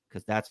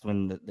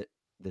when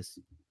this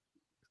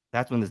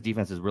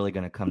defense is really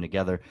going to come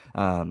together.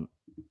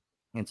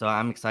 And so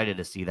I'm excited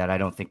to see that. I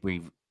don't think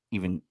we've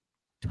even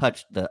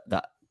touched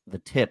the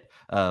tip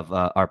of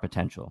our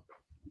potential.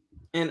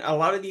 And a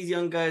lot of these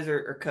young guys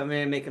are coming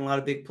in and making a lot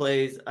of big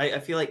plays. I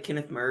feel like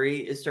Kenneth Murray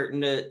is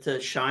starting to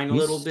shine a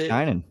little bit.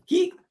 Shining.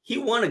 He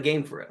won a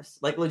game for us.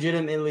 Like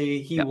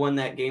legitimately, he Yep. won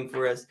that game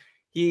for us.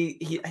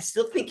 I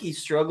still think he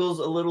struggles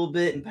a little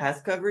bit in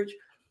pass coverage,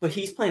 but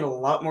he's playing a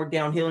lot more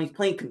downhill and he's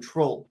playing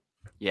control.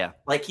 Yeah.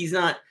 Like he's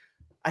not.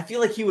 I feel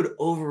like he would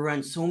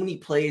overrun so many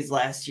plays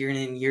last year and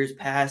in years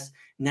past.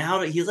 Now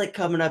that he's like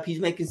coming up, he's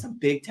making some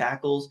big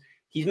tackles.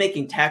 He's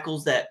making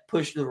tackles that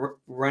push the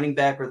running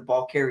back or the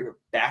ball carrier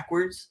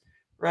backwards,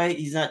 right?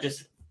 He's not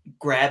just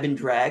grab and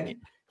drag.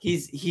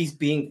 He's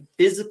being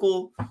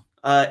physical,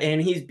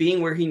 and he's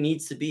being where he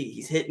needs to be.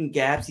 He's hitting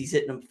gaps. He's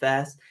hitting them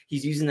fast.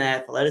 He's using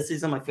that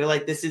athleticism. I feel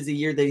like this is the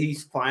year that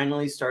he's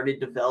finally started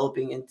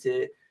developing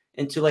into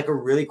like a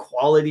really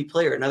quality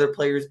player. Another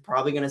player is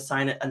probably going to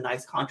sign a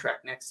nice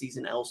contract next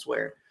season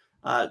elsewhere.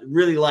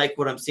 Really like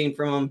what I'm seeing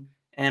from him.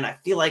 And I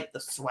feel like the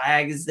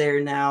swag is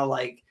there now.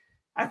 Like,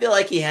 I feel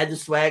like he had the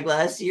swag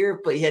last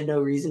year, but he had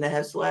no reason to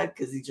have swag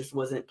because he just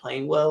wasn't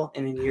playing well.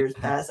 And in years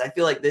past, I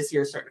feel like this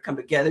year is starting to come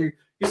together.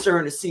 You're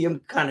starting to see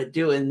him kind of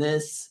doing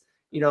this,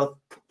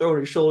 throwing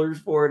his shoulders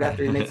forward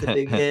after he makes a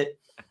big hit.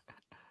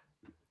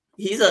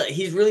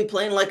 He's really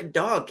playing like a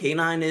dog.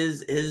 K9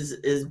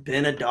 is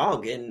been a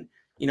dog, and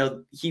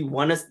he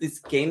won us this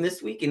game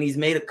this week, and he's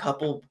made a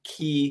couple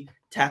key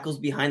tackles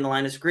behind the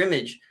line of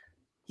scrimmage.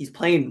 He's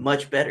playing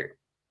much better.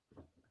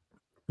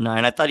 No,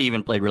 and I thought he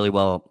even played really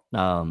well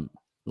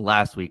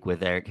last week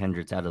with Eric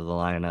Hendricks out of the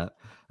lineup.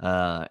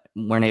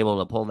 Weren't able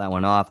to pull that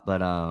one off,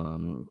 but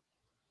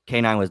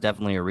K9 was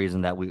definitely a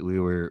reason that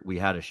we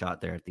had a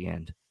shot there at the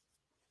end.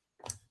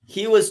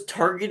 He was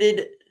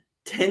targeted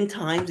 10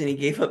 times and he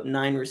gave up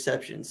 9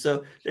 receptions.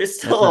 So there's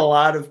still a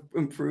lot of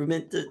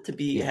improvement to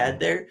be had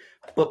there.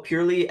 But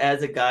purely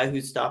as a guy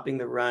who's stopping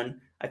the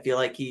run, I feel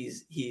like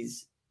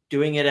he's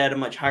doing it at a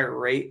much higher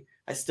rate.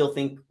 I still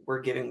think we're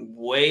giving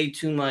way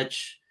too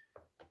much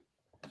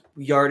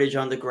yardage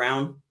on the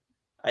ground.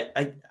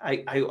 I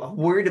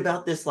worried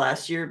about this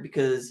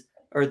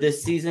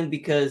this season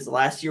because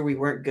last year we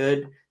weren't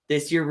good.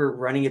 This year we're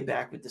running it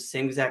back with the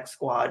same exact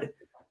squad.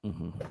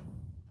 Mm-hmm.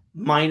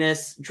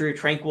 Minus Drew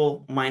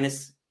Tranquil,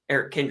 minus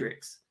Eric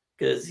Kendricks,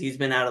 because he's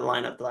been out of the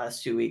lineup the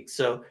last 2 weeks.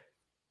 So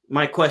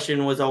my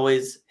question was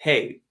always,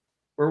 hey,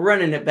 we're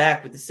running it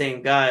back with the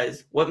same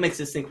guys. What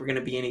makes us think we're going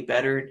to be any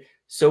better?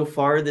 So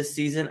far this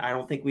season, I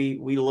don't think we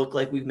look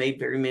like we've made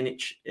very many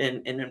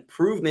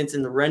improvements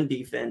in the run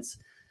defense.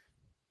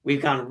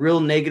 We've gone real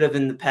negative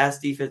in the pass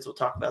defense. We'll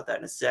talk about that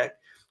in a sec.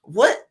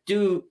 What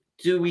do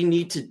we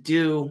need to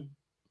do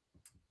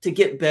to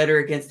get better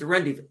against the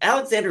run defense?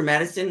 Alexander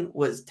Madison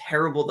was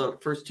terrible the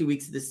first 2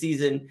 weeks of the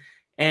season,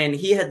 and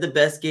he had the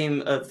best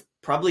game of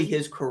probably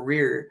his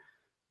career,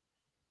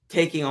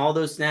 taking all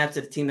those snaps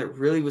at a team that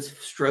really was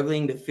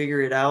struggling to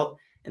figure it out,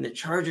 and the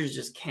Chargers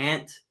just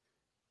can't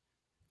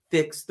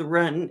fix the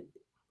run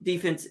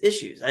defense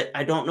issues.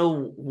 I don't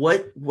know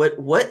what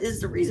is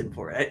the reason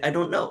for it. I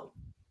don't know.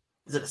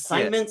 Is it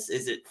assignments? Yeah.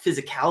 Is it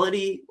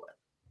physicality?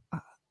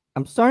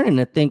 I'm starting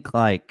to think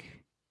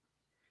like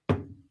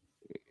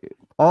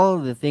all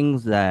of the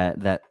things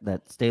that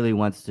Staley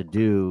wants to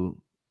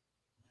do,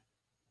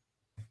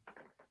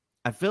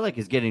 I feel like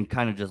is getting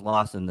kind of just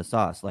lost in the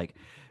sauce. Like,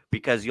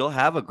 because you'll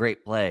have a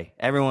great play,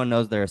 everyone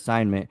knows their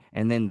assignment,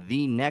 and then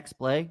the next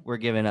play, we're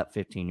giving up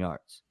 15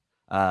 yards.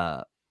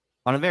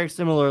 On a very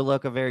similar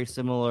look, a very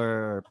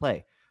similar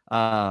play.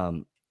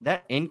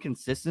 That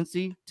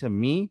inconsistency to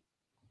me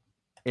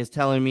is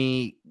telling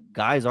me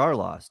guys are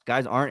lost.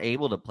 Guys aren't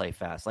able to play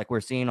fast. Like we're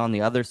seeing on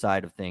the other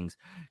side of things.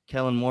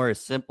 Kellen Moore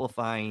is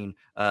simplifying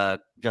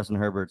Justin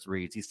Herbert's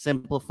reads. He's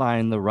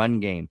simplifying the run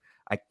game.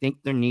 I think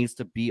there needs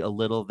to be a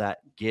little of that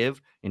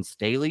give in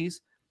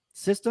Staley's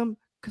system,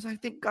 because I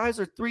think guys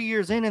are 3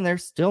 years in and they're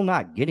still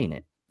not getting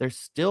it. They're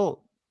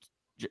still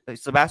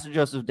Sebastian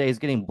Joseph Day is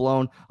getting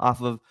blown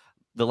off of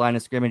the line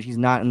of scrimmage. He's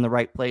not in the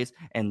right place.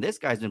 And this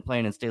guy's been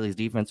playing in Staley's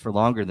defense for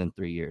longer than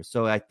 3 years.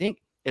 So I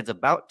think it's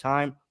about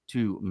time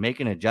to make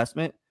an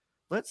adjustment.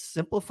 Let's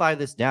simplify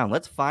this down.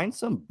 Let's find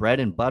some bread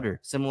and butter,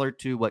 similar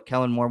to what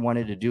Kellen Moore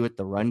wanted to do with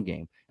the run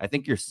game. I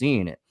think you're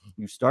seeing it.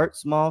 You start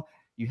small.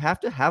 You have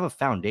to have a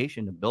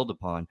foundation to build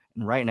upon.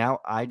 And right now,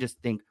 I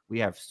just think we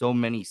have so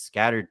many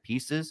scattered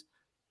pieces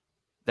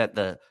that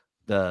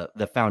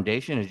the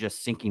foundation is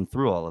just sinking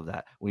through all of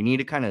that. We need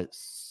to kind of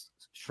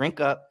shrink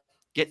up,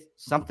 get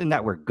something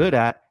that we're good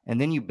at, and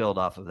then you build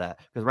off of that.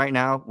 Because right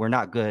now, we're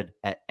not good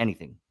at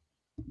anything.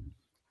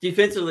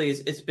 Defensively,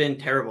 it's been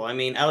terrible. I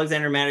mean,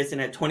 Alexander Madison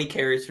had 20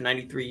 carries for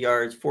 93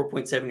 yards,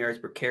 4.7 yards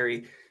per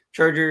carry.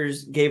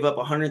 Chargers gave up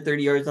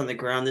 130 yards on the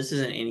ground. This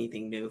isn't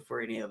anything new for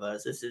any of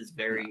us. This is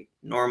very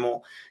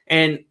normal.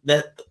 And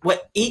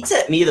what eats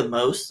at me the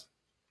most,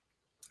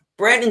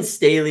 Brandon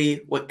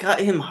Staley, what got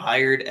him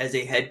hired as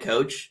a head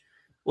coach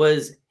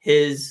was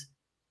his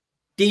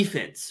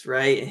defense,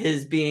 right?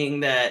 His being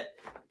that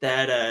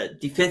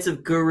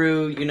defensive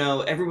guru.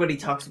 Everybody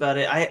talks about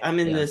it. I'm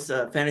in this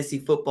fantasy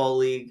football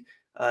league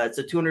It's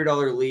a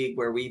 $200 league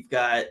where we've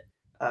got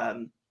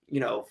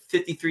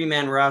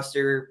 53-man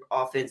roster,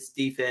 offense,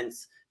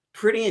 defense,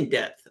 pretty in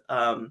depth.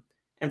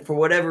 And for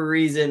whatever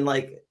reason,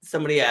 like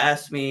somebody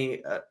asked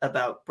me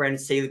about Brandon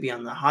Staley being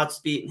on the hot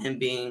seat and him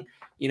being,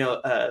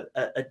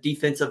 a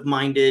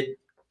defensive-minded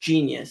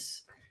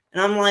genius.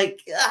 And I'm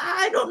like,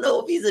 I don't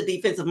know if he's a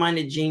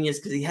defensive-minded genius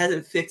because he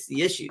hasn't fixed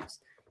the issues.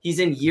 He's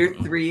in year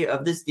 3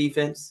 of this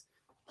defense.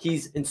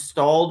 He's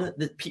installed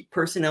the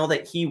personnel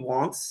that he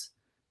wants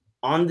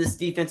on this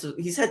defense.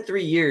 He's had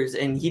 3 years,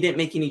 and he didn't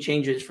make any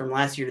changes from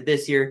last year to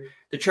this year.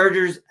 The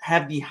Chargers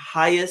have the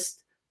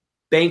highest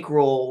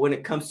bankroll when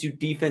it comes to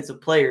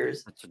defensive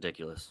players. That's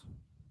ridiculous.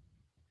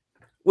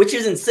 Which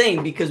is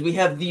insane because we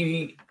have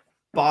the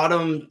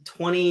bottom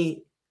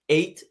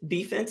 28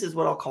 defense is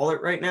what I'll call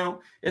it right now,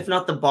 if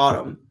not the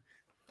bottom.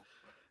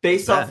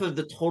 Based off of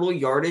the total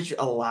yardage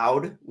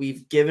allowed,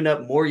 we've given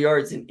up more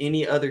yards than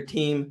any other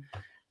team.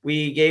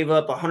 We gave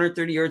up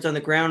 130 yards on the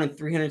ground and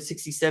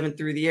 367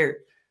 through the air.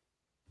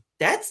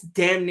 That's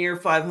damn near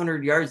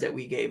 500 yards that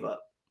we gave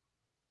up.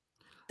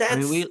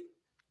 That's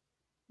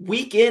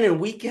week in and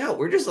week out.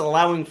 We're just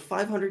allowing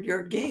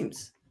 500-yard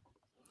games.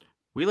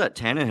 We let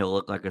Tannehill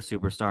look like a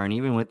superstar, and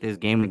even with his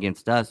game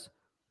against us,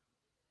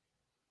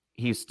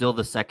 he's still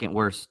the second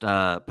worst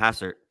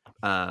passer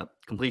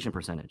completion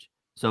percentage.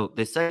 So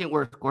the second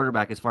worst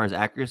quarterback as far as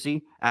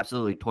accuracy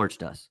absolutely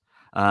torched us.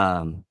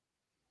 Won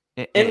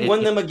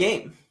them a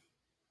game.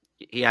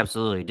 He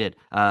absolutely did.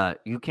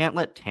 You can't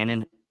let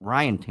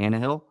Ryan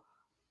Tannehill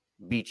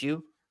beat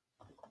you.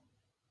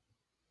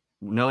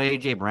 No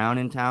AJ Brown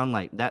in town,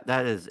 like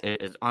that is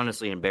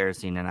honestly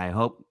embarrassing, and I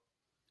hope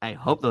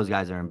those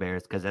guys are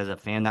embarrassed because as a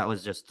fan, that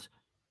was just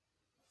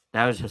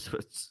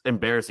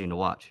embarrassing to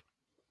watch.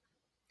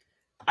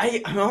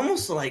 I'm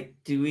almost like,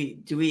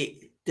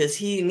 does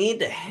he need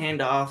to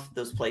hand off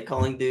those play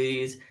calling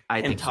duties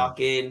and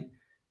talking? So.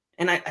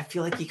 And I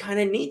feel like he kind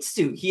of needs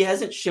to. He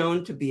hasn't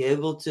shown to be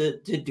able to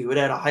do it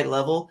at a high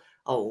level.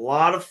 A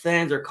lot of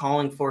fans are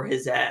calling for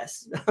his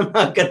ass. I'm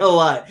not gonna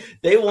lie,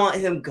 they want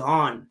him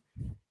gone.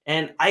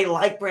 And I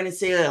like Brandon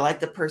Staley. I like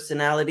the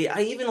personality.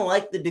 I even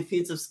like the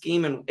defensive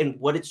scheme and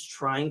what it's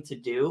trying to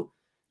do.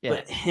 Yeah.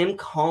 But him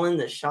calling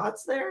the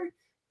shots there,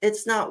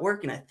 it's not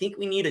working. I think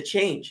we need a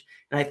change.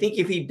 And I think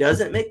if he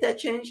doesn't make that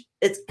change,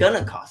 it's going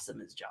to cost him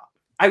his job.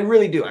 I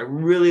really do. I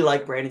really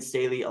like Brandon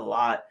Staley a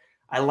lot.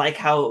 I like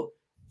how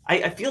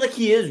I feel like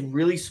he is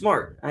really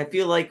smart. I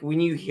feel like when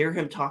you hear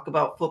him talk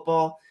about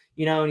football,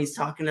 and he's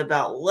talking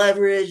about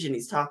leverage and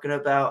he's talking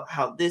about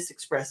how this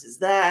expresses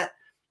that.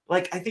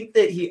 Like, I think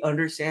that he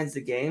understands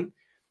the game,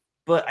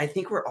 but I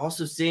think we're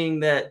also seeing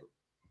that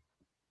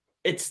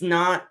it's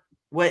not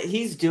what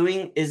he's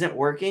doing isn't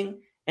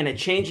working, and a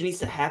change needs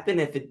to happen.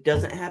 If it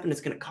doesn't happen,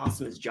 it's going to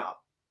cost him his job.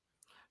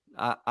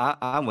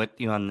 I'm with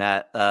you on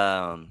that.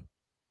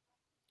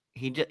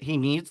 He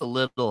needs a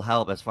little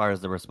help as far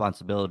as the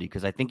responsibility,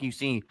 because I think you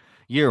see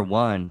year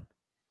 1,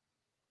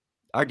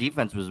 our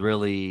defense was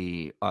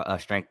really a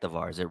strength of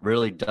ours. It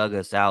really dug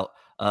us out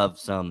of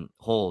some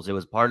holes. It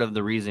was part of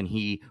the reason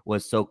he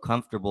was so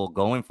comfortable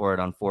going for it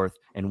on 4th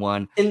and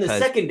 1. In the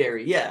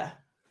secondary, yeah.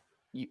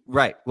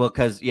 Right. Well,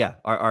 because,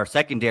 our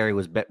secondary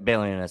was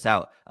bailing us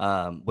out,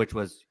 which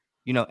was,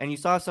 and you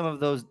saw some of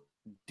those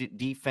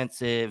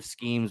defensive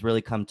schemes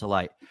really come to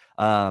light.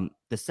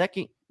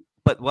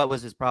 But what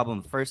was his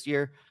problem? First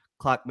year,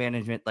 clock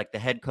management, like the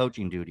head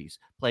coaching duties,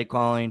 play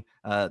calling,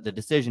 the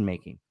decision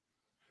making.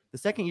 The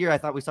second year, I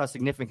thought we saw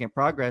significant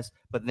progress,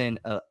 but then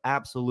an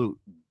absolute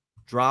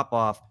drop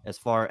off as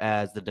far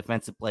as the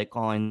defensive play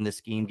calling, the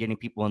scheme, getting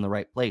people in the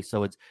right place.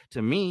 So it's,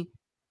 to me,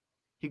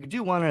 you could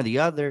do one or the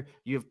other.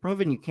 You have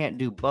proven you can't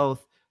do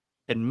both.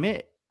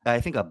 I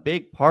think a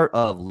big part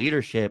of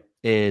leadership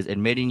is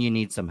admitting you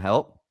need some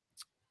help.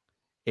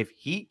 If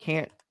he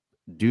can't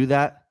do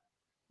that,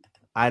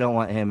 I don't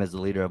want him as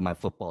the leader of my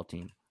football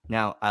team.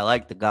 Now, I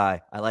like the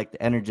guy. I like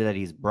the energy that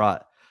he's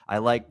brought. I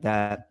like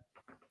that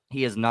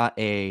he is not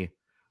a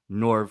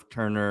Norv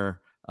Turner,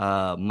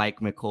 Mike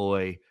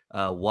McCoy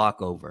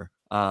walkover.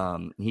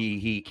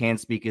 He can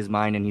speak his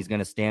mind, and he's going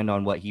to stand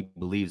on what he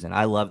believes in.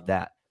 I love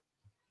that.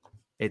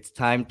 It's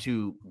time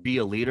to be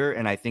a leader,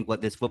 and I think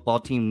what this football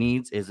team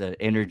needs is an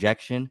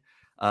interjection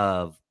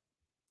of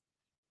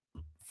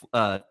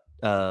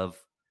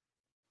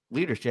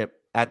leadership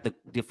at the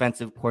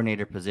defensive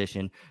coordinator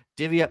position.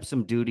 Divvy up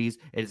some duties.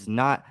 It's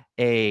not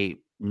a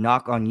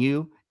knock on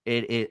you.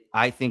 It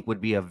I think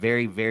would be a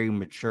very, very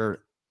mature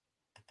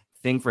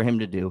thing for him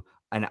to do,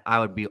 and I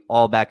would be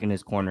all back in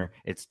his corner.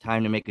 It's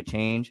time to make a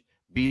change.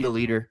 Be the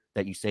leader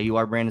that you say you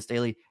are, Brandon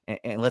Staley,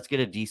 and let's get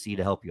a DC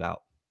to help you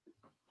out.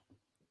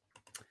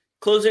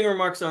 Closing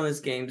remarks on this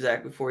game,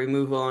 Zach, before we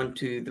move on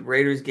to the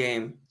Raiders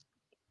game.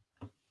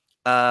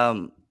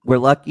 We're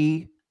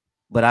lucky,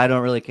 but I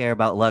don't really care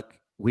about luck.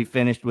 We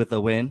finished with a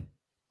win.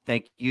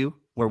 Thank you.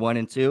 We're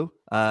 1-2.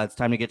 It's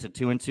time to get to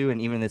 2-2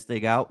 and even this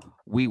thing out.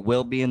 We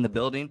will be in the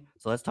building.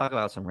 So let's talk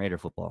about some Raider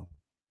football.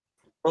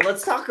 Well,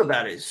 let's talk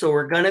about it. So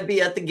we're going to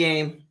be at the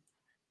game.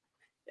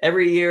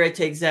 Every year I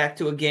take Zach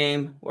to a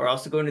game. We're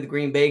also going to the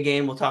Green Bay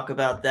game. We'll talk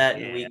about that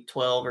in week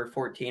 12 or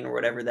 14 or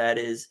whatever that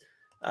is.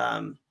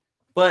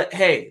 But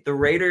hey, the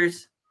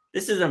Raiders,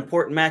 this is an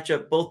important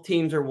matchup. Both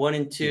teams are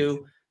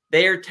 1-2.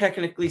 They are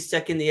technically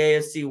second in the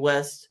AFC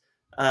West.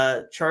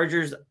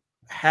 Chargers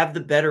have the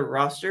better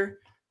roster.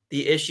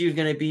 The issue is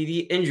going to be the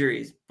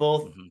injuries.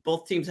 Both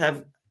teams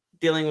have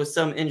dealing with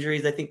some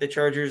injuries. I think the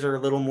Chargers are a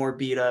little more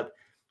beat up.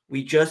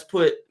 We just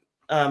put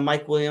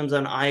Mike Williams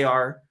on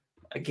IR.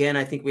 Again,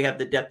 I think we have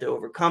the depth to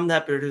overcome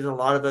that, but there's a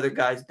lot of other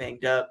guys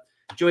banged up.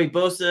 Joey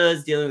Bosa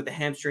is dealing with a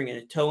hamstring and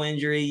a toe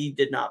injury. He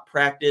did not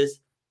practice.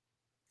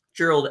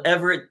 Gerald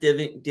Everett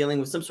dealing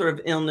with some sort of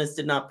illness,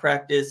 did not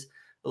practice.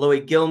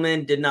 Lloyd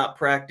Gilman did not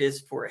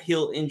practice for a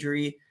heel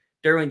injury.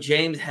 Derwin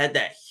James had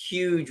that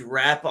huge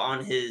wrap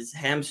on his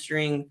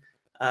hamstring,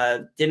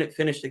 didn't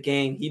finish the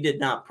game. He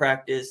did not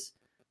practice.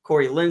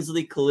 Corey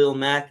Linsley, Khalil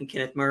Mack, and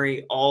Kenneth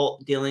Murray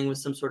all dealing with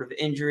some sort of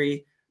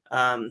injury.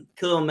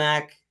 Khalil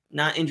Mack,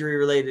 not injury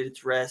related,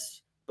 it's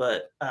rest,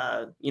 but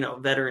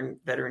veteran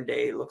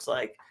day, it looks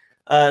like.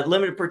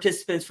 Limited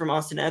participants from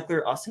Austin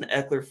Eckler. Austin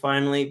Eckler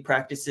finally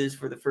practices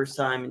for the first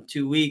time in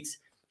 2 weeks.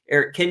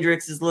 Eric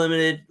Kendricks is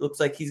limited. Looks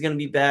like he's going to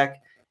be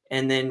back.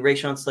 And then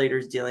Rashawn Slater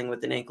is dealing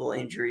with an ankle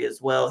injury as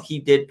well. He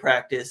did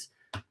practice.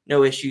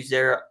 No issues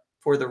there.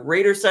 For the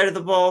Raiders side of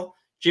the ball,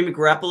 Jimmy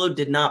Garoppolo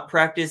did not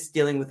practice,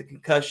 dealing with a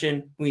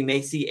concussion. We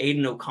may see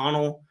Aiden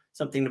O'Connell,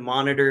 something to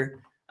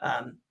monitor.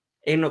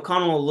 Aiden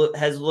O'Connell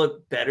has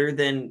looked better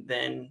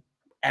than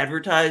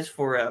advertised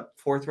for a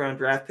fourth-round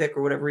draft pick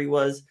or whatever he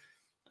was.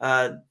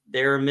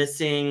 They're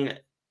missing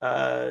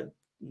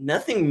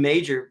nothing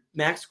major.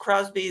 Max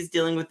Crosby is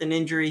dealing with an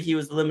injury. He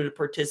was a limited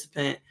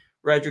participant.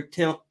 Roderick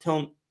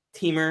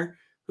Teamer,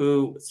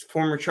 who is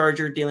former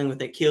Charger, dealing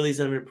with Achilles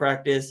limited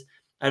practice.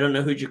 I don't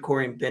know who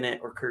Jacorian Bennett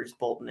or Curtis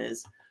Bolton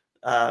is.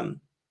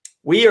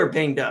 We are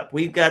banged up.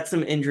 We've got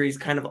some injuries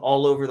kind of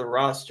all over the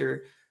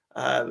roster.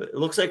 It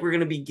looks like we're going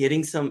to be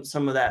getting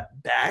some of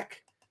that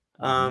back.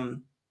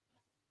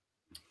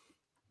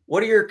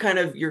 What are your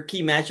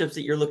key matchups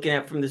that you're looking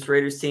at from this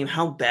Raiders team?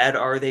 How bad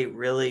are they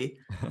really?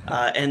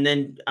 And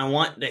then I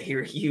want to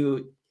hear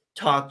you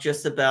talk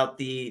just about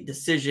the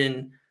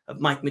decision of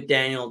Mike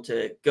McDaniel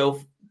to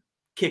go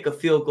kick a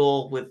field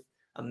goal with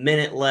a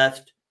minute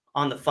left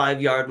on the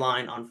 5-yard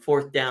line on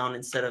 4th down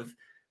instead of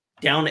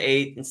down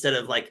 8, instead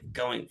of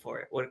going for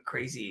it. What a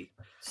crazy,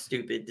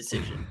 stupid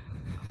decision.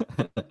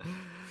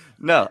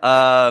 No,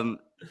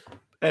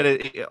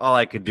 all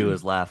I could do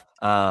is laugh.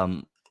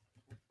 All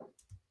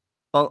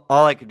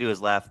I could do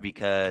is laugh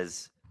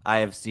because I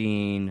have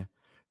seen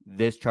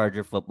this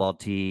Charger football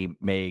team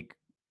make,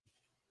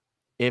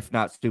 if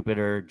not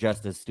stupider,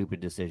 just as stupid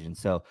decisions.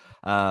 So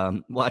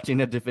watching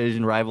a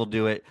division rival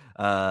do it,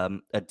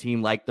 a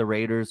team like the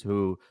Raiders,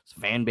 whose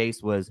fan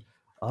base was,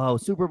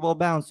 Super Bowl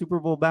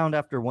bound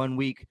after 1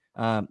 week.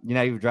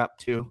 You've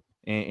dropped 2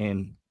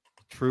 in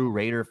true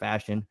Raider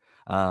fashion.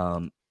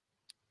 The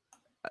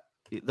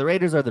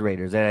Raiders are the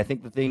Raiders. And I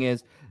think the thing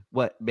is,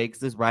 what makes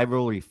this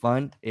rivalry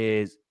fun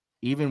is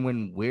even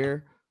when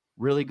we're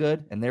really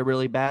good and they're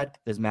really bad,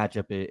 this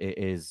matchup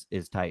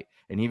is tight.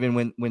 And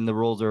even when the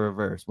roles are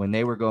reversed, when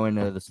they were going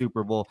to the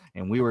Super Bowl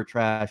and we were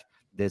trash,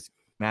 this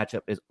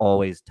matchup is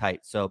always tight.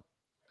 So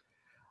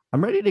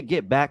I'm ready to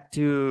get back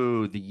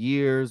to the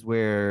years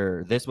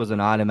where this was an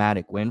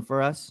automatic win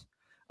for us.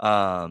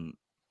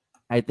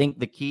 I think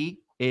the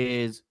key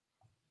is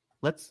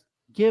let's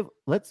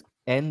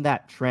end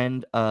that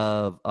trend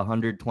of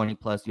 120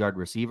 plus yard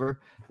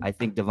receiver. I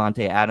think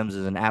Devontae Adams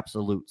is an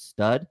absolute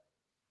stud.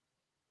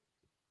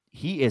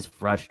 He is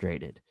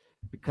frustrated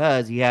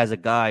because he has a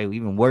guy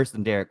even worse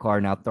than Derek Carr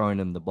now throwing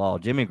him the ball.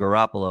 Jimmy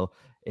Garoppolo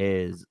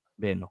has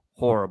been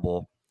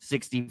horrible.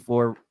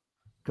 64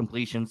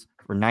 completions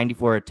for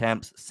 94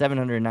 attempts,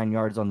 709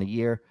 yards on the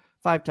year,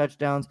 5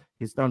 touchdowns.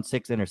 He's thrown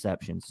 6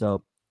 interceptions.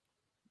 So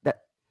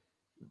that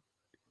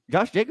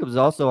Josh Jacobs is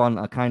also on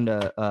a kind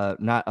of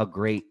not a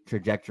great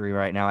trajectory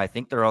right now. I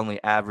think they're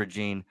only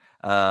averaging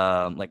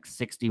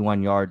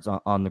 61 yards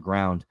on the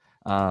ground.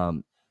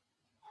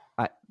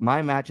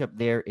 My matchup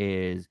there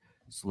is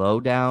slow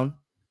down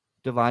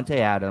Devontae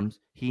Adams.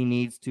 He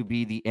needs to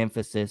be the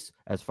emphasis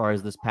as far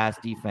as this pass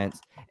defense,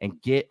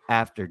 and get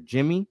after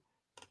Jimmy,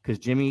 because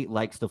Jimmy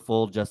likes to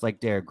fold just like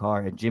Derek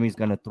Carr, and Jimmy's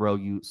going to throw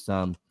you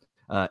some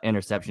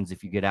interceptions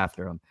if you get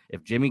after him.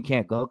 If Jimmy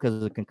can't go because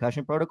of the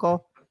concussion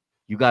protocol,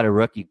 you got a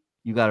rookie.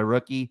 You got a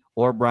rookie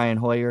or Brian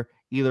Hoyer.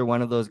 Either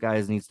one of those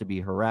guys needs to be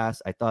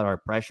harassed. I thought our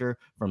pressure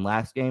from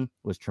last game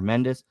was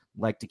tremendous.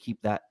 Like to keep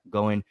that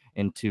going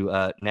into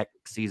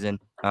next season.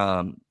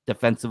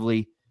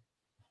 Defensively,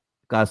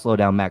 got to slow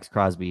down Max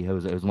Crosby, who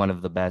was one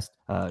of the best.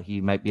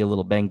 He might be a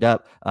little banged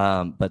up,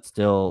 but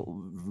still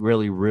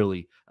really,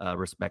 really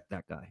respect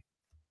that guy.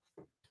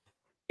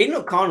 Aiden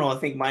O'Connell, I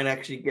think, might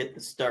actually get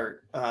the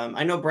start.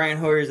 I know Brian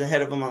Hoyer is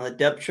ahead of him on the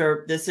depth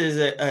chart. This is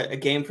a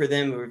game for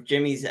them where if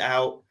Jimmy's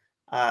out,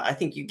 I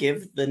think you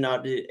give the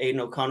nod to Aiden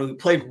O'Connell, who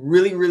played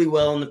really, really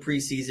well in the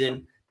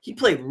preseason. He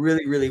played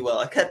really, really well.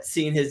 I kept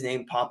seeing his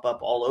name pop up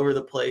all over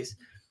the place.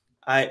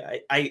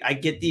 I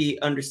get the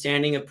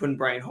understanding of putting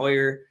Brian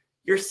Hoyer.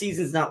 Your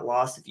season's not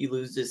lost if you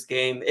lose this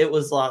game. It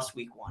was lost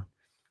week 1.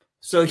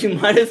 So you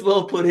might as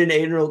well put in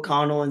Aiden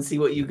O'Connell and see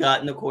what you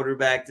got in the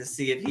quarterback to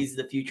see if he's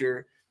the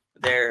future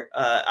there.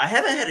 I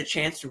haven't had a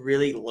chance to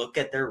really look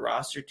at their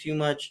roster too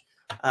much.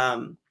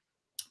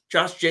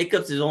 Josh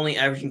Jacobs is only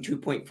averaging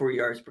 2.4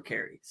 yards per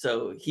carry.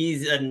 So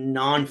he's a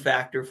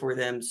non-factor for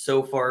them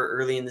so far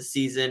early in the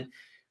season.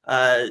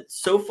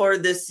 So far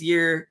this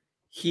year,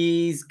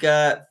 he's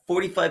got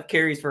 45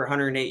 carries for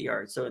 108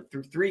 yards. So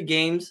through 3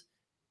 games,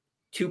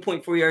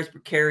 2.4 yards per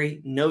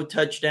carry, no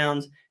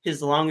touchdowns.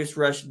 His longest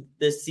rush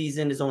this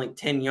season is only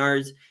 10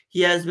 yards.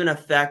 He has been a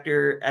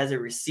factor as a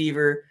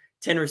receiver,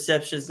 10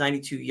 receptions,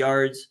 92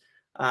 yards.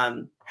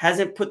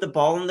 Hasn't put the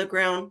ball on the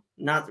ground,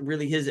 not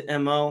really his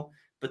MO,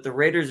 but the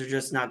Raiders are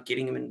just not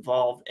getting him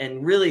involved.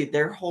 And really,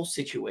 their whole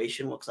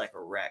situation looks like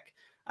a wreck.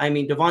 I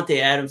mean, Davante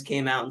Adams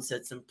came out and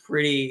said some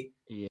pretty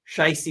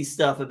shicey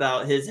stuff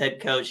about his head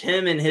coach.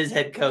 Him and his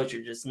head coach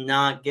are just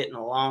not getting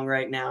along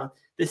right now.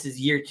 This is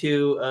year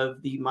 2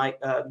 of the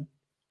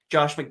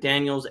Josh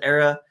McDaniels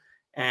era.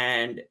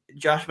 And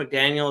Josh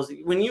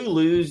McDaniels, when you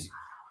lose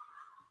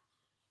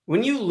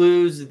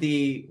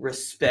the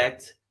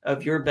respect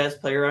of your best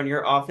player on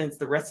your offense,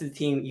 the rest of the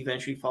team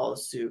eventually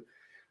follows suit.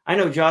 I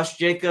know Josh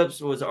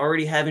Jacobs was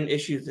already having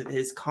issues with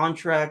his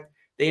contract.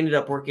 They ended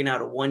up working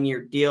out a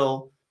 1-year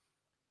deal.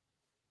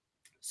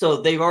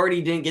 So they've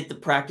already didn't get the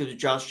practice with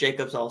Josh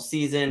Jacobs all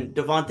season.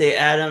 Davante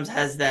Adams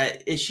has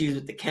that issues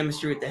with the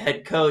chemistry with the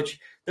head coach.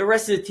 The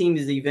rest of the team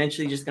is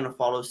eventually just going to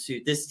follow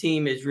suit. This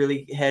team is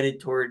really headed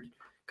toward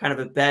kind of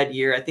a bad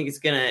year. I think it's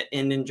going to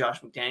end in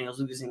Josh McDaniels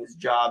losing his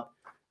job.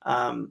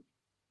 And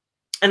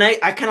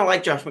I kind of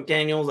like Josh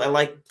McDaniels. I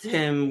liked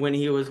him when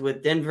he was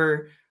with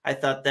Denver. I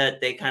thought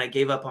that they kind of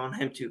gave up on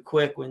him too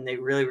quick when they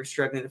really were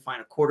struggling to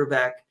find a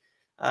quarterback.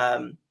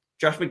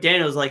 Josh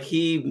McDaniels,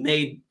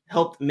 he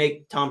helped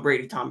make Tom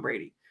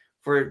Brady.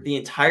 For the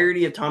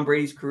entirety of Tom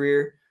Brady's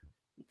career,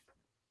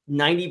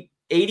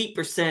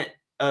 80%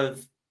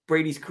 of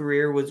Brady's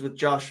career was with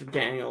Josh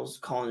McDaniels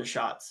calling the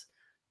shots.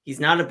 He's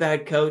not a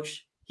bad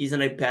coach. He's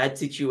in a bad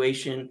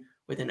situation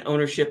with an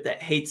ownership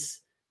that hates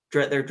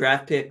their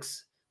draft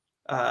picks.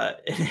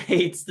 It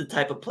hates the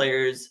type of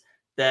players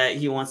that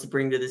he wants to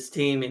bring to this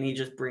team, and he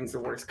just brings the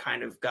worst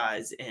kind of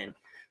guys in.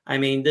 I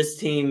mean, this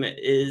team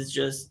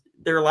is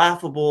they're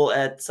laughable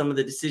at some of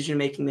the decision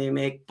making they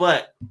make,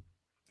 but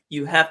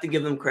you have to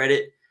give them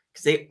credit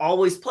because they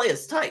always play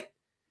us tight.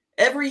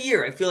 Every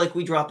year, I feel like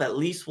we drop at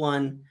least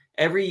one.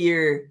 Every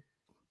year,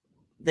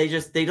 they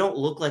don't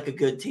look like a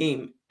good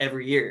team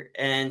every year,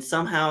 and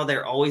somehow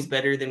they're always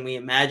better than we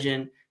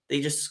imagine.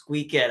 They just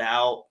squeak it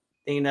out.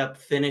 They end up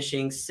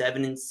finishing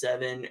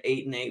 7-7,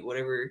 8-8,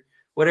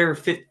 whatever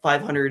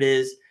 500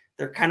 is.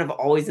 They're kind of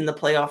always in the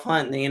playoff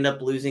hunt, and they end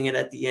up losing it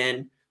at the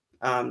end.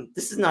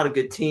 This is not a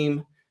good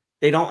team.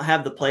 They don't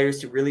have the players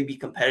to really be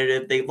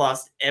competitive. They've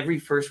lost every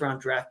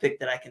first-round draft pick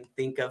that I can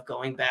think of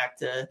going back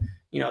to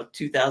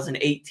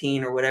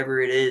 2018 or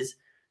whatever it is.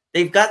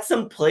 They've got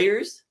some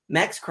players.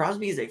 Max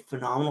Crosby is a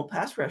phenomenal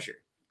pass rusher.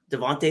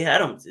 Davante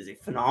Adams is a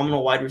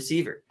phenomenal wide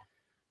receiver.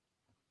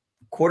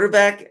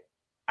 Quarterback,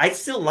 I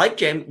still like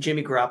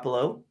Jimmy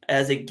Garoppolo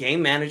as a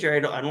game manager.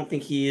 I don't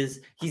think he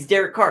is. He's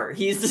Derek Carr.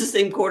 He's the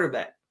same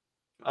quarterback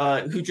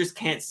who just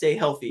can't stay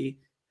healthy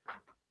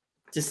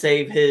to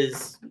save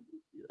his.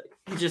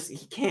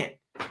 He can't.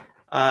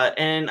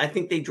 And I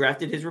think they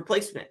drafted his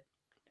replacement.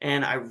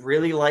 And I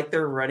really like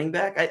their running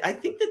back. I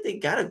think that they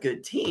got a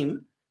good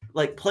team,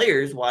 like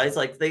players wise.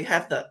 Like they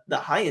have the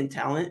high end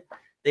talent.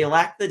 They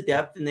lack the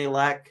depth, and they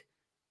lack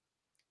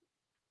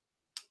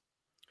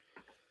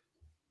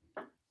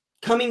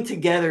coming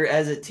together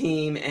as a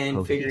team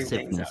and figuring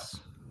things out.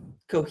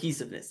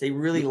 Cohesiveness. They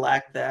really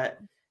lack that,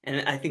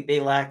 and I think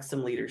they lack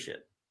some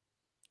leadership.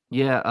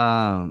 Yeah,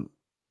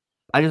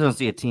 I just don't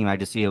see a team. I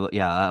just see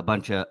a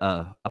bunch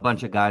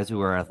of guys who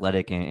are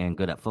athletic and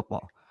good at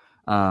football.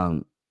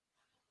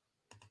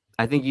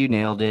 I think you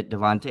nailed it.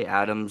 Davante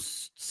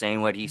Adams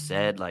saying what he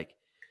said, like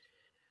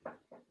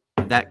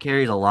that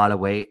carries a lot of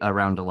weight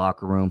around the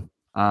locker room.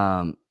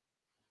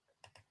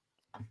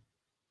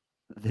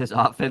 This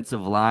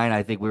offensive line,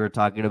 I think we were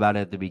talking about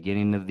it at the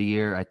beginning of the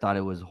year. I thought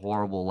it was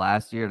horrible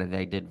last year, and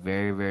they did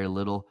very, very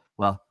little.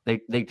 Well,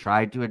 they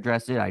tried to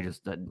address it. I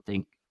just didn't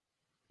think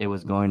it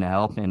was going to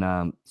help.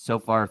 And so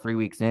far, 3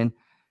 weeks in,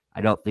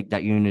 I don't think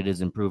that unit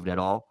is improved at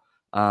all.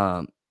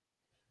 They're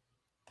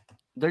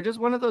just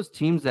one of those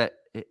teams that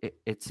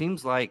it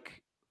seems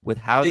like with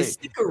how they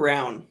stick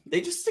around. They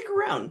just stick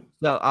around.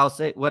 So I'll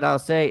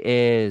say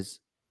is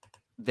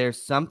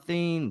there's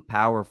something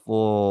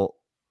powerful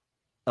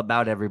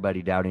about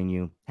everybody doubting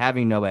you,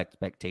 having no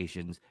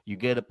expectations. You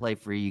get to play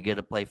free, you get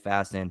to play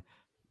fast, and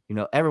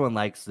everyone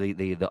likes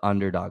the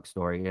underdog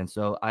story. And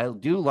so I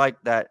do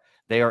like that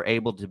they are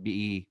able to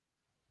be,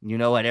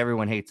 what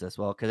everyone hates us.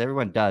 Well, because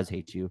everyone does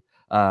hate you.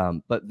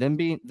 But them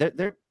being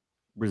their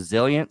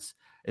resilience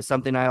is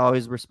something I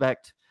always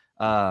respect.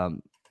 But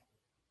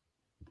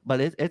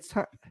it's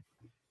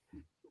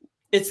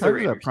It's the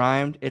Chargers are Raiders.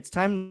 primed. It's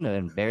time to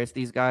embarrass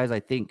these guys. I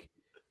think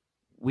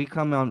we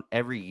come on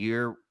every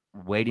year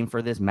waiting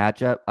for this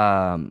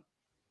matchup.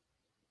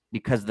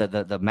 Because the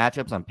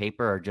matchups on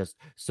paper are just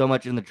so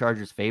much in the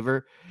Chargers'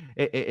 favor.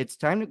 It's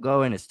time to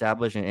go and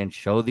establish and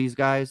show these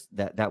guys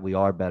that we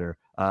are better.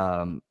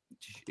 Run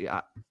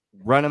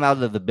them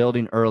out of the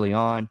building early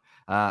on.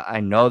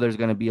 I know there's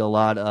going to be a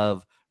lot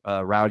of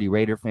rowdy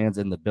Raider fans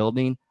in the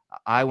building.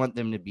 I want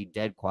them to be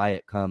dead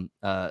quiet come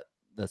the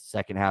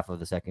second half of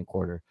the second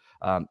quarter.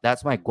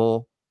 That's my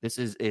goal. This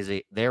is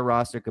their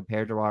roster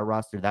compared to our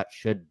roster. That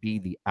should be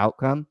the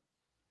outcome.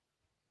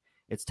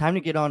 It's time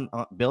to get on,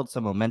 build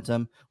some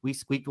momentum. We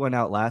squeaked one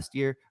out last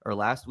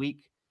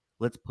week.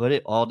 Let's put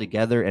it all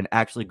together and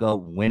actually go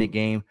win a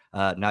game,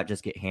 not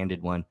just get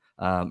handed one.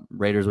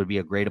 Raiders would be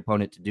a great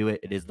opponent to do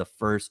it. It is the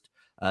first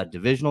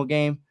divisional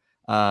game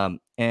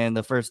and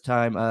the first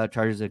time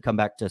Chargers have come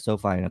back to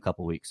SoFi in a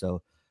couple weeks.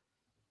 So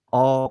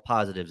all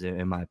positives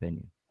in my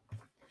opinion.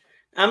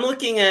 I'm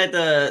looking at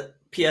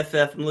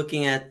PFF. I'm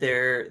looking at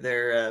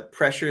their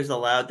pressures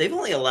allowed. They've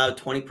only allowed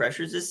 20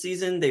 pressures this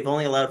season. They've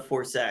only allowed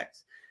 4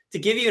 sacks. To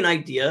give you an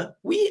idea,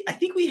 I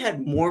think we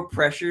had more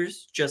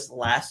pressures just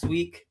last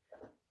week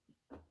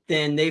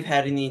than they've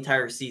had in the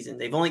entire season.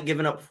 They've only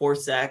given up 4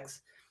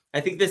 sacks.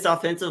 I think this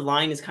offensive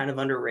line is kind of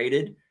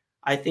underrated.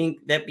 I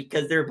think that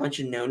because they're a bunch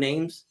of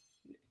no-names,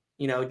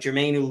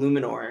 Jermaine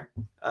Illuminor,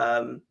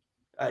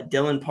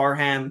 Dylan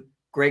Parham,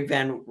 Greg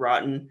Van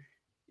Rotten,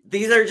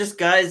 these are just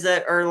guys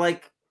that are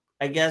like,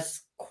 I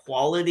guess,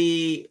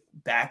 quality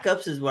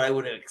backups is what I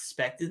would have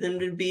expected them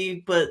to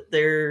be, but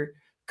they're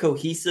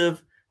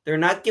cohesive. They're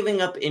not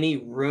giving up any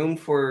room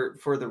for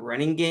the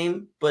running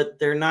game, but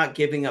they're not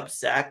giving up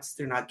sacks.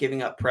 They're not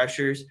giving up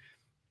pressures.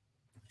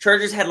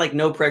 Chargers had like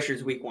no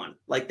pressures week 1.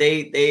 Like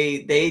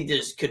they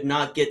just could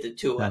not get to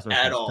Tua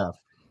at all. Tough.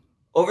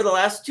 Over the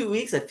last 2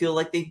 weeks, I feel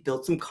like they've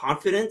built some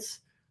confidence.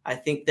 I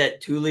think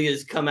that Thule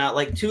has come out.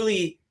 Like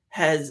Thule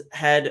has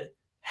had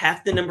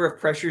half the number of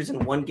pressures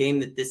in one game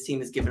that this team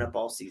has given up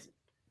all season.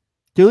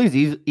 Thule's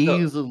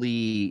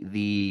easily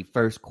the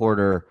first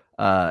quarter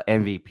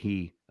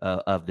MVP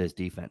of this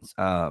defense.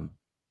 The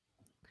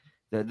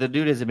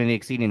dude has been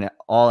exceeding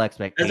all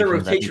expectations. As a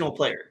rotational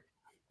player.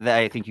 That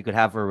I think you could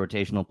have for a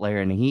rotational player,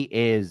 and he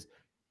is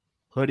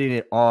putting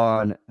it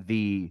on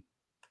the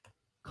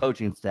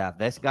coaching staff.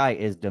 This guy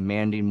is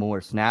demanding more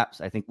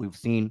snaps. I think we've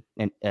seen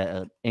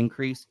an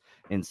increase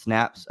in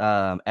snaps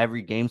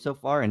every game so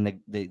far, and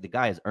the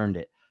guy has earned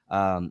it.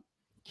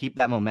 Keep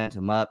that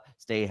momentum up,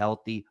 stay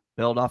healthy,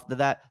 build off of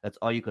that. That's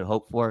all you could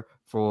hope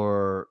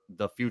for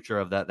the future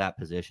of that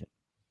position.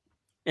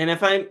 And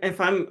if I'm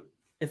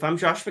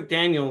Josh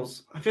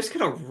McDaniels, I'm just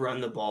gonna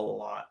run the ball a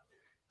lot.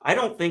 I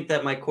don't think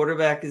that my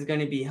quarterback is going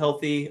to be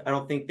healthy. I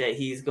don't think that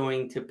he's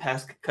going to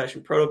pass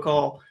concussion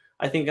protocol.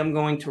 I think I'm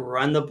going to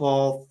run the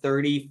ball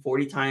 30,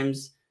 40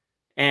 times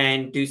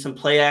and do some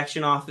play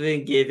action off of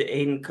it, give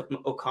Aiden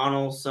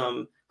O'Connell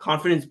some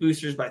confidence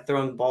boosters by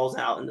throwing balls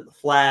out into the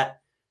flat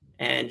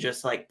and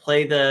just like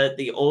play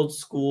the old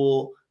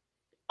school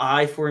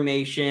I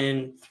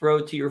formation, throw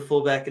to your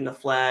fullback in the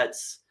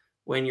flats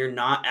when you're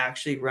not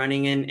actually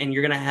running in, and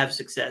you're going to have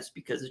success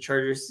because the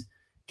Chargers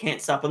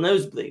can't stop a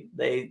nosebleed.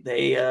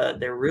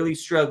 They're really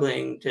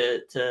struggling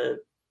to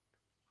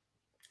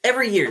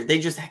every year. They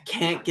just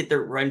can't get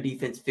their run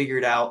defense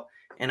figured out.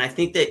 And I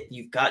think that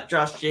you've got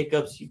Josh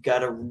Jacobs, you've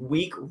got a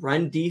weak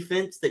run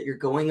defense that you're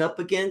going up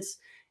against,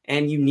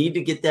 and you need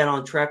to get that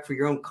on track for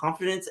your own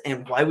confidence.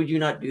 And why would you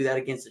not do that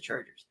against the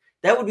Chargers?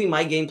 That would be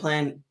my game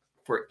plan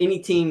for any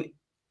team,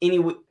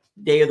 any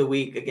day of the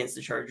week against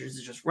the Chargers,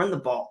 is just run the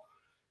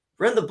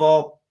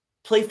ball,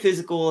 play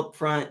physical up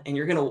front, and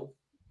you're going to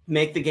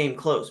make the game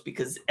close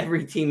because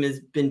every team has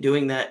been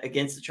doing that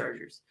against the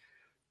Chargers.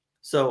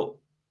 So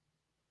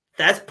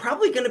that's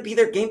probably going to be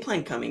their game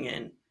plan coming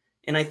in.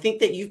 And I think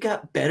that you've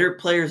got better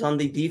players on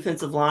the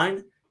defensive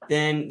line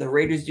than the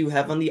Raiders do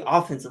have on the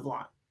offensive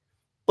line.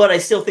 But I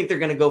still think they're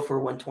going to go for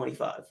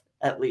 125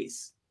 at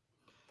least.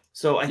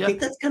 So I think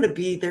that's going to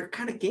be their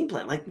kind of game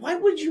plan. Like, why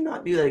would you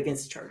not do that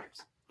against the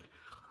Chargers?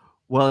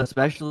 Well,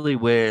 especially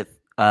with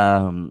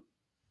the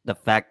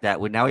fact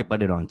that now we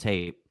put it on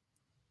tape.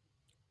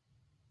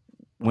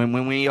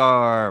 When we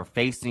are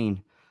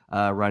facing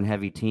a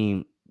run-heavy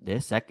team,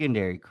 this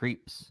secondary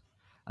creeps.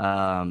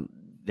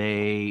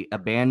 They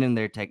abandon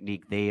their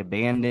technique. They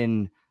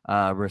abandon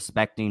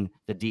respecting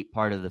the deep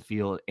part of the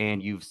field,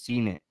 and you've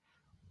seen it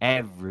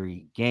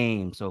every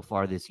game so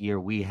far this year.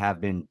 We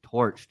have been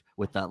torched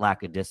with that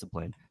lack of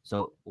discipline.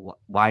 So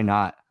why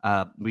not?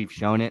 We've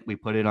shown it. We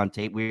put it on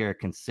tape. We are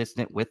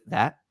consistent with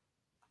that.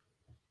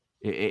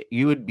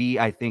 You would be,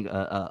 I think,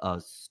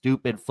 a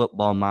stupid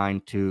football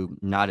mind to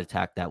not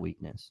attack that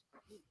weakness.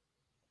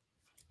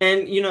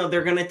 And,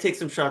 they're going to take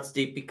some shots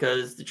deep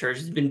because the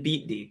Chargers have been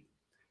beat deep.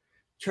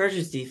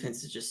 Chargers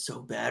defense is just so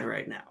bad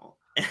right now.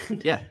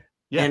 And,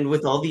 and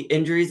with all the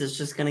injuries, it's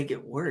just going to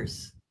get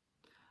worse.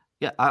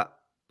 Yeah,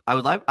 I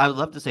would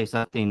love to say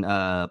something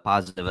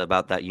positive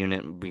about that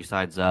unit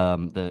besides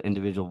the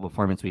individual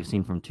performance we've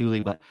seen from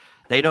Thule, but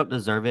they don't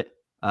deserve it.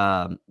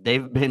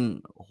 They've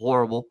been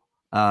horrible.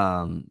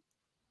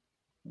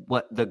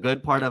 What the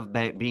good part of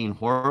being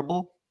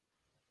horrible,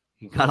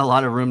 you got a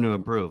lot of room to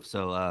improve.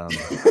 So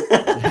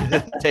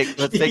let's take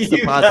some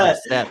positive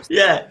steps.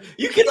 Yeah,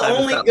 you can Time to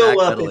only stop go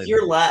up backpedaling. if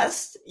you're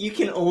last. You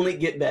can only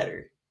get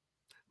better.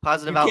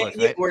 Positive You can't outlooks,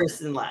 get right? worse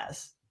than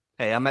last.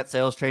 Hey, I'm at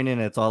sales training,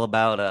 and it's all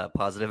about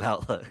positive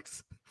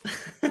outlooks.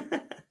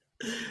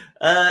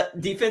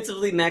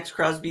 Defensively, Max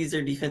Crosby is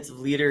their defensive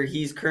leader.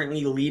 He's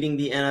currently leading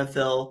the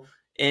NFL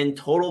in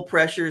total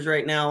pressures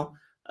right now.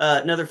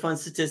 Another fun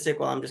statistic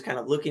while I'm just kind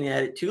of looking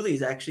at it,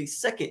 Thule's actually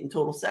second in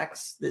total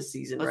sacks this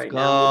season now. With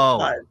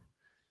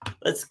 5.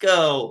 Let's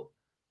go.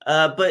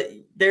 But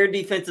their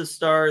defensive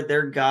star,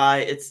 their guy,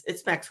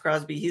 it's Max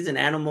Crosby. He's an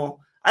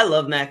animal. I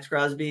love Max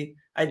Crosby.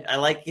 I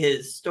like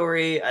his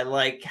story. I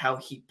like how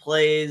he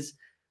plays.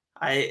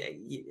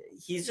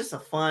 He's just a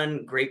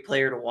fun, great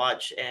player to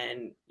watch,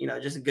 and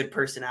just a good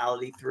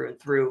personality through and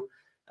through.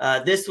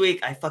 This week,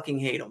 I fucking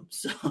hate him.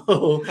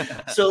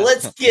 So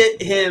let's get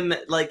him.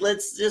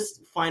 Let's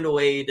just find a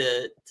way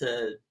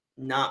to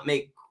not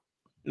make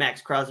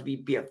Max Crosby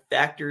be a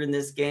factor in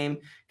this game,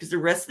 because the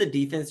rest of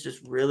the defense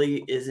just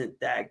really isn't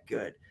that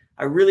good.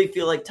 I really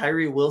feel like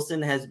Tyree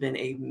Wilson has been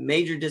a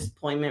major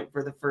disappointment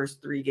for the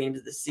first 3 games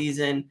of the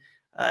season.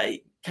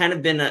 Kind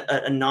of been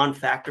a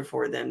non-factor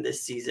for them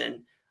this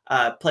season.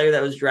 Player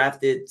that was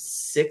drafted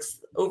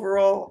 6th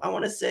overall, I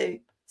want to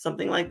say,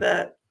 something like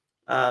that.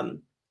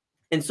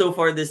 And so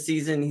far this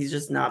season, he's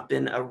just not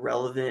been a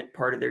relevant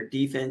part of their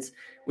defense,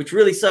 which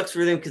really sucks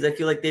for them, because I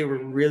feel like they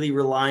were really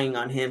relying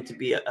on him to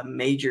be a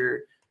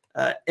major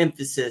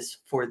emphasis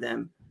for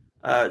them.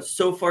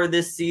 So far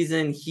this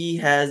season, he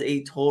has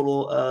a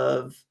total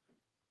of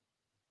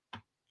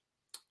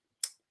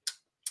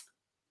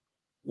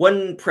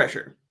 1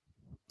 pressure.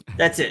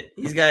 That's it.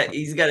 He's got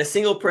a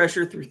single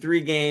pressure through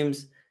 3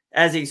 games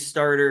as a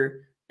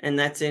starter, and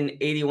that's in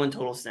 81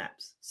 total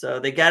snaps. So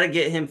they got to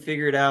get him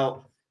figured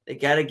out. They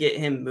got to get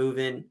him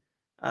moving.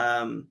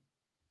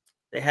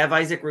 They have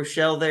Isaac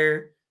Rochelle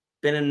there,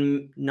 been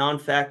a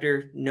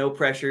non-factor, no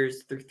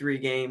pressures through 3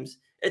 games.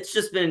 It's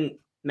just been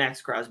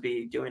Max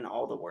Crosby doing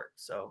all the work.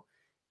 So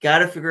got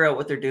to figure out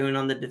what they're doing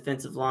on the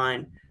defensive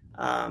line.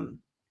 And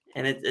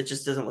it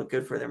just doesn't look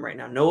good for them right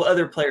now. No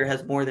other player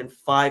has more than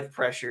 5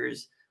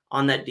 pressures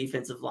on that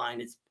defensive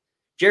line. It's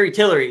Jerry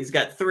Tillery. He's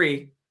got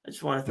 3. I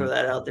just want to throw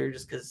that out there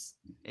just because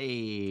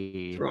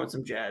throwing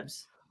some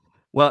jabs.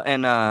 Well,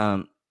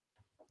 and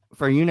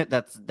for a unit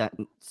that's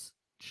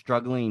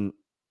struggling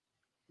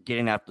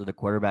getting after the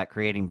quarterback,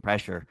 creating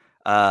pressure,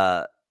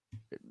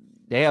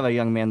 they have a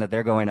young man that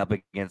they're going up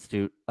against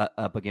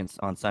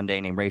on Sunday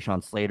named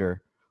Rashawn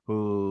Slater,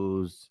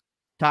 who's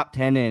top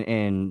 10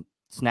 in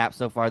snaps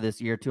so far this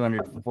year,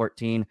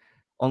 214,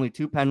 only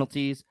 2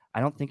 penalties.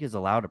 I don't think is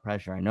allowed a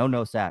pressure. I know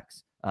no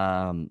sacks.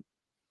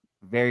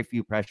 Very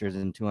few pressures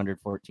in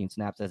 214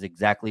 snaps. That's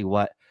exactly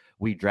what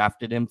we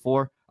drafted him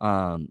for.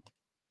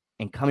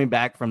 And coming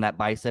back from that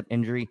bicep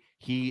injury,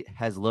 he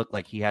has looked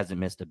like he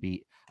hasn't missed a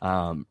beat.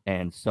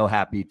 And so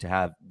happy to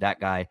have that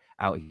guy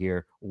out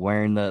here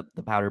wearing the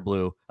powder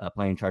blue,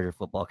 playing Charger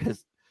football,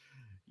 because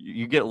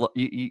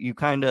you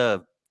kind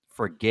of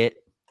forget,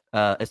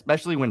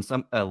 especially when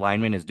some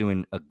lineman is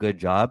doing a good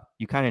job,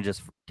 you kind of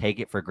just take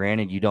it for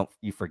granted.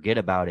 You forget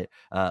about it.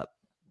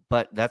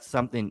 But that's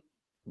something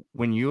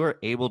when you are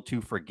able to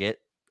forget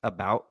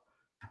about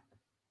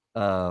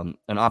an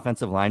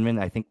offensive lineman,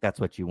 I think that's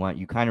what you want.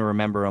 You kind of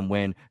remember them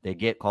when they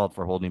get called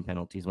for holding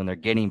penalties, when they're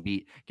getting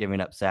beat,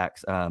 giving up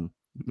sacks. The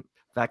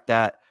fact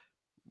that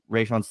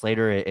Rashawn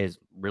Slater is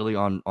really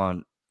on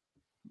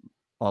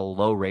a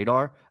low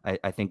radar,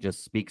 I think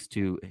just speaks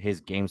to his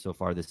game so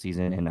far this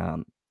season.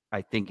 And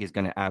I think he's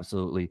going to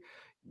absolutely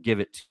give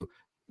it to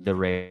the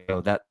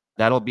radio.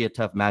 That'll be a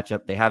tough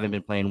matchup. They haven't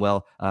been playing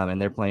well, and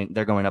they're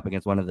going up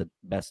against one of the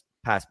best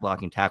pass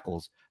blocking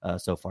tackles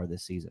so far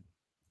this season.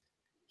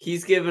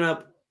 He's given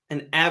up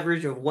an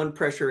average of 1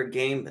 pressure a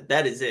game, but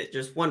that is it.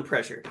 Just 1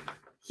 pressure.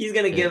 He's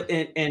going to give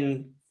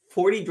in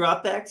 40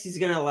 dropbacks. He's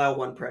going to allow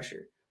 1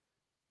 pressure.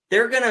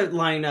 They're going to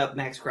line up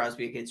Max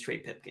Crosby against Trey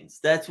Pipkins.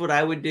 That's what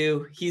I would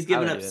do. He's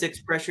given up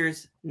 6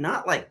 pressures.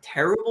 Not like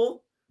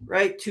terrible,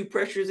 right? 2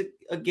 pressures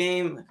a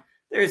game.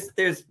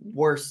 There's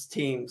worse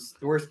teams,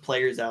 worse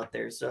players out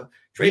there. So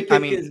Trey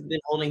Pipkins has been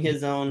holding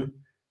his own.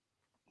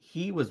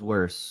 He was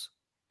worse.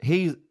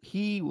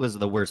 He was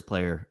the worst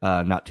player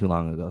not too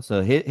long ago.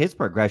 So his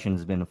progression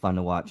has been fun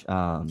to watch.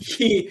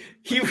 He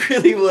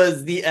really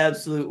was the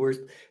absolute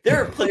worst. There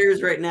are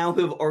players right now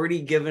who have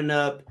already given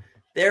up.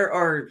 There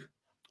are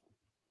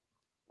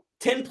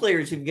 10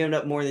 players who've given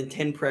up more than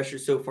 10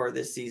 pressures so far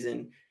this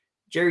season.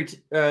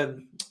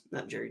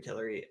 Not Jerry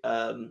Tillery.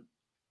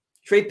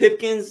 Trey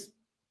Pipkins,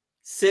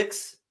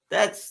 6.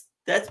 That's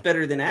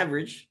better than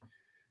average.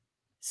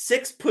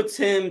 6 puts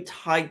him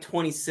tied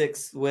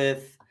 26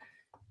 with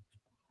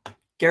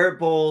Garrett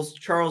Bowles,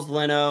 Charles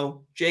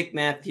Leno, Jake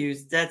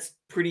Matthews. That's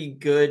pretty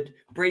good.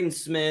 Braden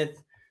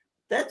Smith.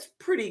 That's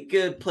pretty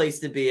good place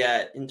to be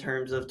at in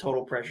terms of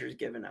total pressures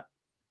given up.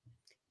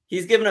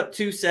 He's given up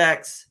 2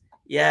 sacks.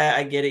 Yeah,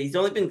 I get it. He's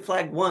only been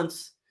flagged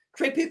once.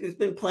 Trey Pipken's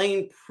been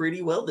playing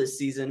pretty well this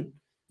season.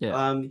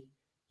 Yeah.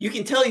 You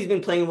can tell he's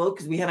been playing well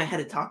because we haven't had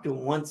to talk to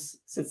him once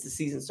since the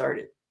season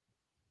started.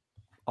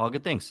 All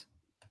good things.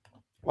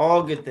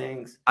 All good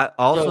things. I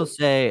also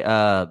say,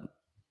 I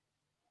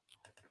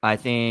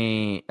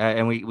think,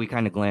 and we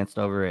kind of glanced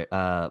over it,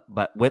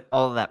 but with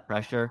all of that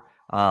pressure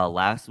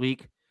last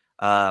week,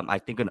 I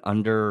think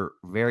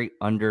very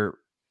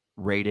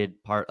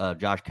underrated part of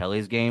Josh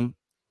Kelly's game,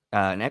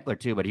 and Eckler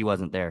too, but he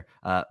wasn't there,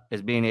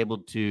 is being able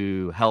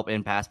to help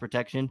in pass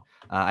protection.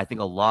 I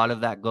think a lot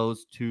of that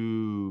goes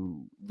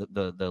to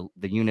the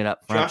unit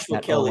up front.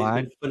 Joshua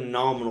Kelly's been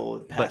phenomenal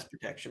with pass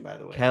protection, by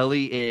the way.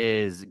 Kelly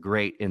is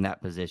great in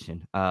that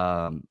position.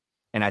 And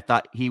I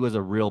thought he was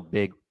a real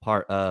big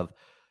part of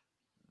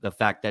the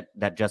fact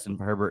that Justin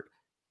Herbert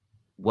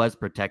was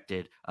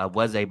protected,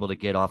 was able to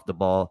get off the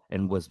ball,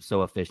 and was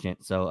so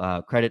efficient.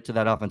 So credit to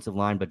that offensive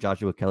line, but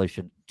Joshua Kelly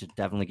should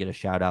definitely get a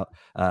shout out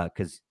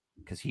because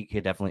he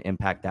could definitely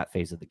impact that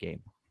phase of the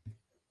game.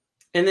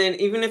 And then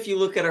even if you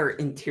look at our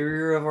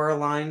interior of our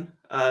line,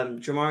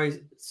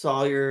 Jamari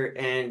Sawyer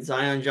and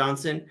Zion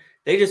Johnson,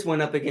 they just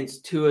went up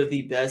against two of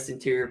the best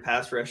interior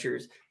pass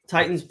rushers.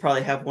 Titans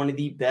probably have one of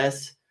the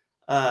best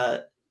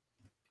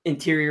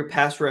interior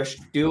pass rush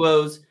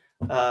duos.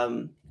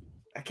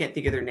 I can't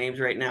think of their names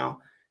right now.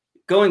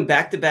 Going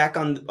back to back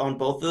on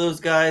both of those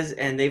guys,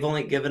 and they've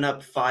only given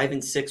up 5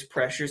 and 6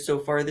 pressures so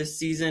far this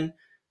season.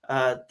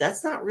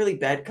 That's not really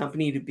bad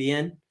company to be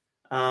in,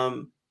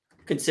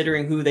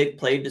 considering who they've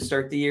played to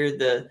start the year.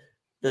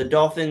 The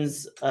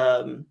Dolphins,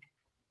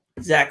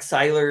 Zach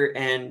Seiler,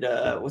 and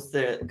what's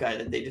the guy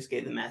that they just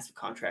gave the massive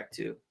contract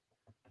to?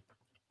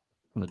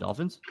 From the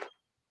Dolphins?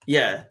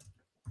 Yeah.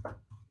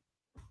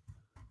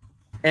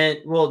 And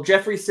well,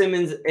 Jeffrey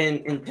Simmons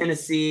in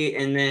Tennessee,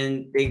 and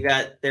then they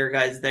got their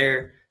guys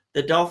there.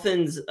 The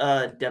Dolphins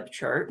depth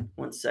chart.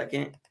 1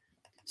 second.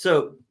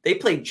 So they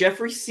played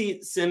Jeffrey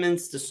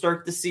Simmons to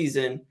start the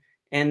season,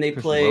 and they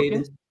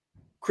played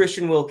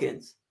Christian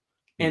Wilkins.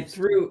 And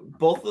through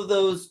both of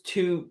those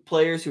two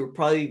players, who are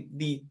probably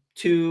the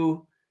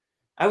two,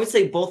 I would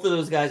say both of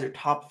those guys are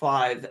top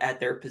 5 at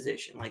their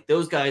position. Like,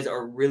 those guys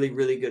are really,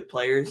 really good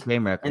players.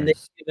 Game records. And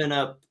they've given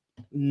up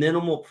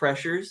minimal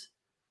pressures.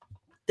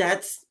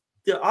 That's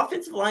the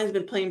offensive line has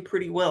been playing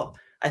pretty well.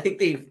 I think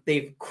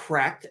they've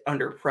cracked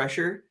under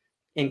pressure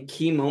in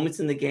key moments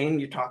in the game.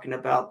 You're talking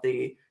about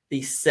the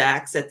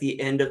sacks at the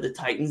end of the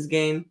Titans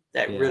game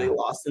that really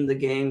lost them the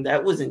game.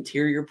 That was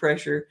interior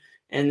pressure.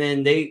 And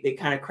then they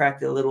kind of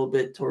cracked a little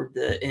bit toward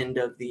the end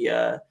of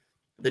the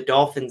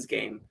Dolphins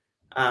game.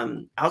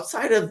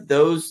 Outside of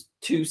those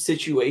two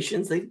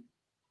situations, they've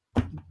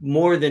been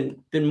more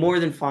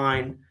than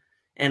fine.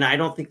 And I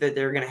don't think that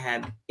they're going to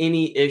have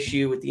any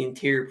issue with the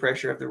interior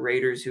pressure of the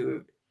Raiders,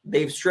 who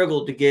they've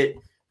struggled to get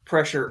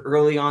pressure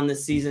early on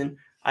this season.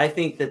 I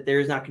think that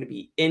there's not going to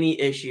be any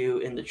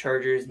issue in the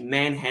Chargers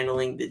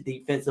manhandling the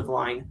defensive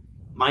line,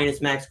 minus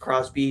Max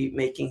Crosby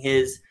making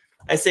his.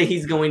 I say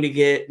he's going to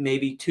get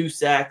maybe 2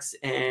 sacks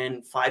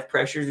and 5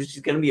 pressures, which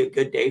is going to be a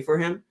good day for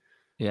him.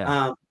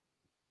 Yeah.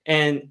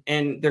 And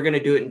they're going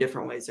to do it in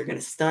different ways. They're going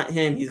to stunt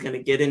him. He's going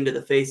to get into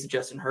the face of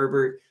Justin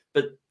Herbert.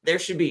 But there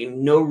should be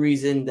no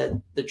reason that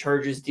the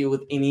Chargers deal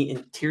with any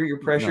interior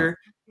pressure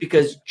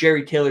because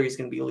Jerry Taylor is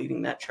going to be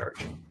leading that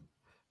charge.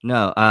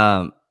 No,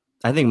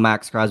 I think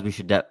Max Crosby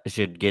should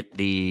get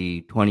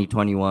the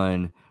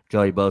 2021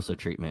 Joey Bosa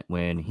treatment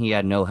when he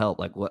had no help.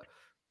 Like, what?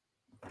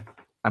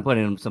 I'm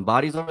putting some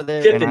bodies over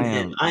there,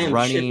 and I am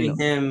shipping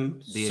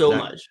him so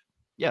much.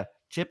 Yeah,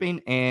 chipping,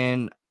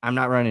 and I'm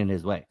not running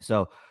his way.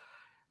 So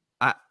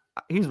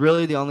he's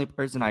really the only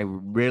person I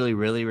really,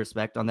 really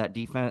respect on that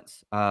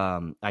defense.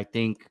 I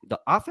think the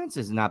offense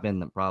has not been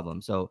the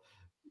problem. So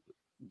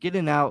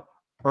getting out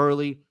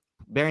early,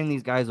 bearing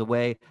these guys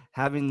away,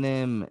 having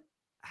them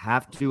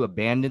have to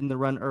abandon the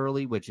run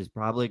early, which is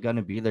probably going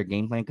to be their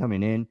game plan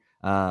coming in.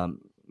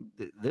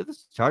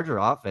 This Charger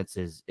offense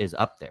is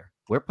up there.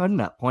 We're putting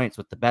up points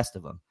with the best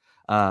of them.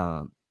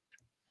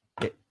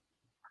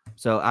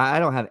 So I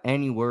don't have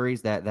any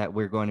worries that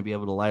we're going to be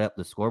able to light up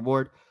the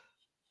scoreboard.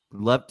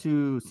 Love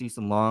to see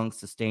some long,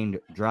 sustained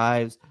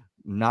drives,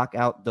 knock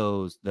out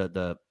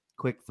the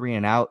quick 3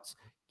 and outs,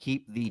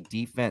 keep the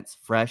defense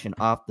fresh and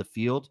off the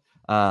field.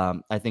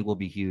 I think will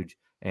be huge.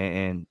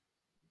 And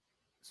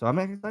so I'm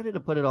excited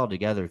to put it all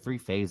together. 3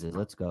 phases.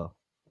 Let's go.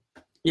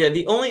 Yeah,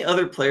 the only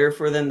other player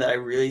for them that I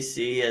really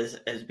see as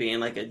being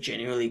like a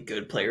genuinely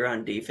good player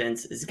on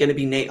defense is going to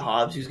be Nate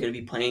Hobbs, who's going to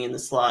be playing in the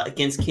slot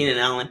against Keenan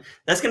Allen.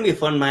 That's going to be a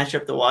fun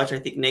matchup to watch. I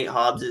think Nate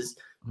Hobbs is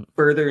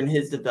further in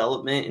his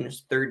development in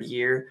his 3rd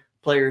year,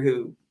 player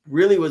who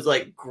really was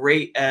like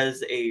great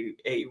as a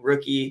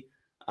rookie.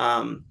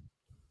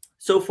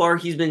 So far,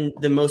 he's been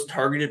the most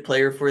targeted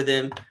player for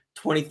them.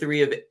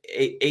 23 of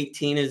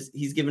 18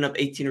 he's given up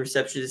 18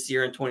 receptions this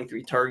year and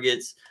 23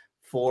 targets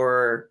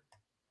for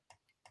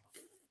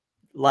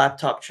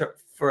laptop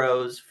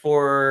throws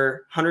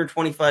for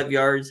 125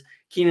 yards.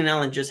 Keenan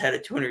Allen just had a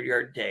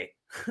 200-yard day.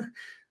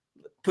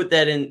 Put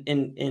that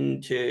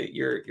into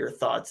your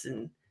thoughts.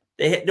 And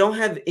They don't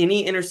have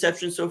any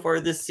interceptions so far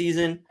this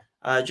season.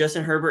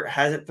 Justin Herbert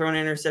hasn't thrown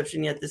an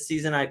interception yet this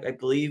season, I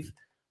believe.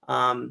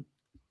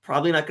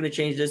 Probably not going to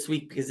change this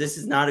week because this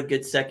is not a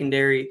good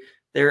secondary.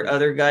 Their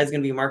other guy's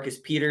going to be Marcus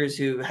Peters,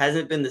 who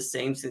hasn't been the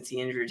same since he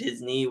injured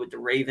his knee with the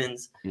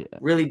Ravens. Yeah.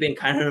 Really been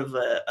kind of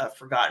a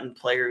forgotten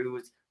player who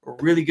was a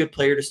really good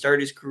player to start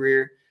his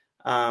career.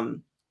 They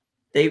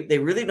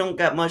really don't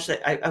got much.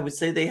 I would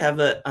say they have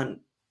a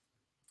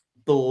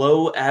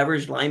below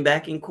average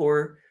linebacking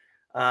core.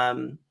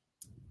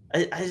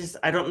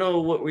 I don't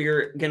know what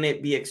we're going to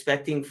be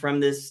expecting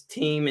from this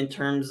team in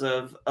terms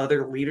of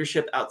other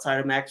leadership outside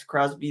of Max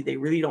Crosby. They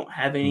really don't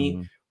have any.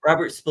 Mm-hmm.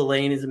 Robert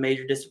Spillane is a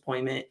major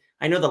disappointment.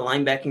 I know the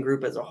linebacking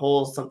group as a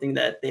whole is something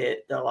that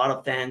a lot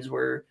of fans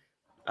were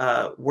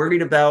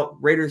worried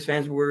about. Raiders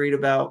fans were worried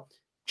about.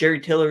 Jerry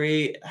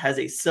Tillery has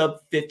a sub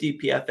 50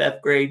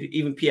 PFF grade.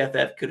 Even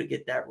PFF couldn't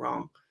get that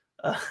wrong.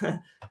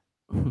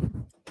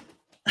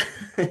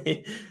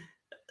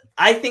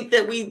 I think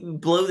that we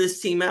blow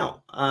this team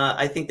out.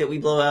 I think that we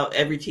blow out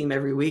every team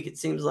every week, it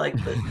seems like.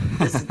 But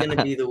this is going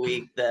to be the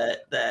week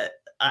that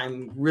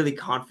I'm really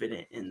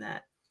confident in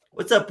that.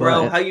 What's up,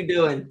 bro? How you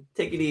doing?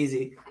 Take it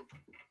easy.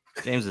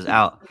 James is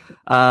out.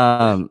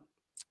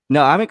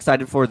 No, I'm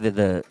excited for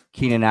the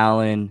Keenan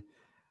Allen,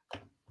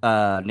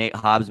 Nate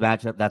Hobbs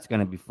matchup. That's going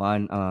to be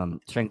fun.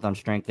 Strength on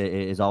strength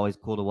is always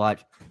cool to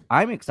watch.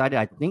 I'm excited.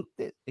 I think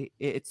that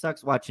it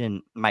sucks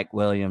watching Mike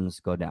Williams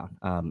go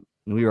down.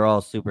 We were all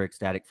super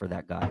ecstatic for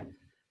that guy.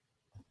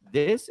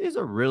 This is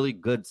a really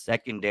good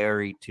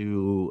secondary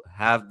to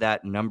have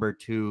that number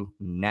 2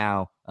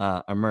 now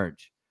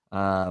emerge.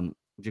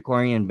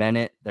 Jacorian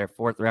Bennett, their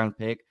 4th round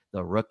pick,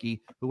 the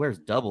rookie who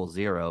wears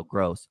 00,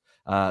 gross.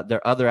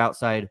 Their other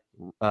outside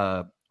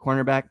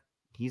cornerback,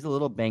 he's a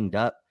little banged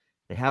up.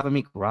 They have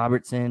Amik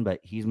Robertson, but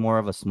he's more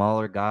of a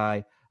smaller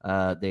guy.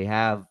 They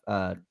have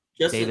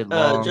David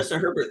Long. Justin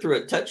Herbert threw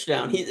a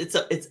touchdown.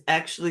 It's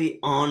actually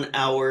on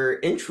our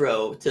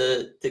intro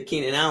to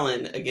Keenan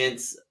Allen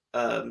against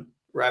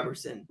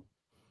Robertson.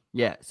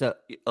 Yeah, so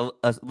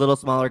a little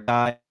smaller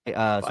guy,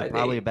 so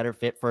probably a better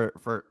fit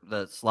for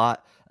the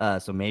slot.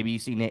 So maybe you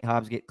see Nate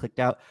Hobbs get clicked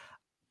out.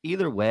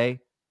 Either way,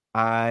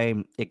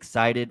 I'm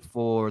excited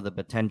for the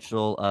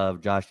potential of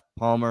Josh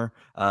Palmer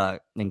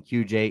and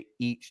QJ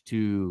each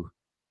to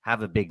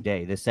have a big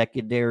day. The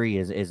secondary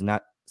is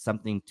not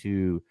something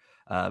to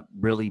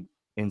really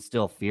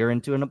instill fear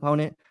into an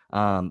opponent.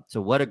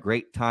 So what a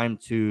great time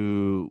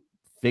to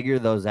figure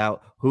those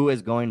out. Who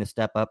is going to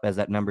step up as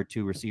that number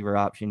 2 receiver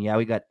option? Yeah,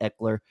 we got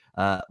Eckler.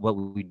 What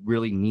we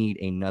really need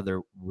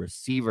another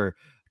receiver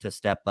to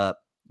step up.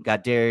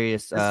 Got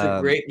Darius. That's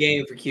a great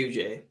game for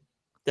QJ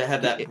to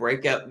have that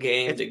breakout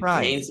game to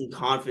gain some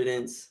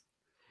confidence.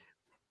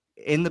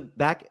 In the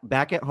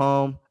back at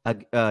home,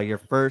 your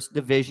first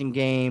division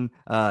game,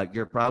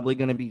 you're probably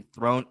going to be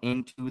thrown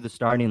into the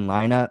starting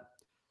lineup.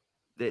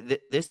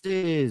 This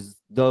is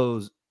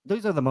those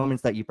are the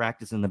moments that you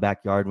practice in the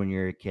backyard when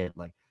you're a kid.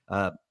 Like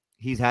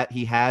he's been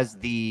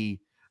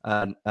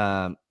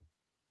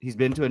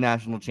to a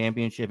national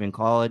championship in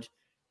college.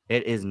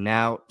 It is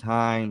now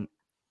time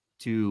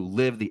to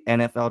live the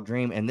NFL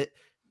dream, and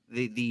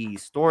the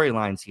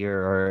storylines here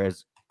are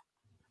as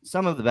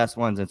some of the best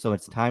ones, and so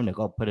it's time to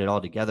go put it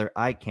all together.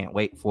 I can't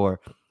wait for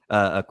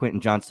a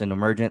Quentin Johnston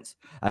emergence.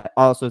 I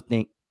also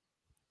think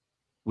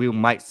we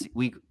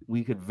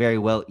could very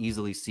well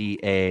easily see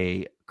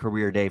a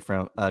career day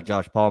from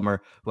Josh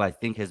Palmer, who I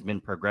think has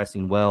been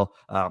progressing well.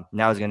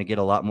 Now is going to get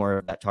a lot more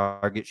of that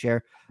target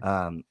share.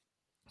 So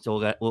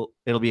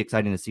it'll be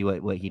exciting to see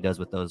what he does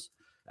with those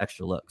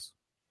extra looks.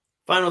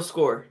 Final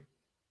score.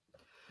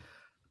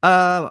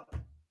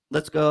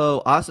 Let's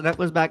go. Austin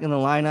Eckler's back in the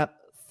lineup.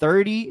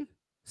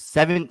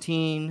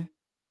 30-17,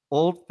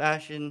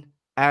 old-fashioned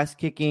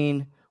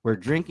ass-kicking. We're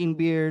drinking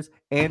beers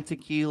and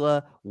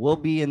tequila. We'll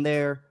be in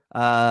there.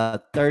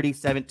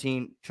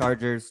 30-17,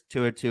 Chargers,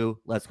 2-2.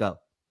 Let's go.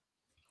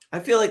 I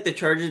feel like the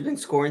Chargers have been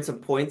scoring some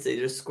points. They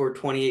just scored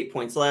 28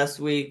 points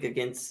last week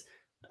against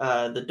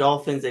the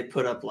Dolphins. They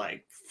put up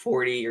like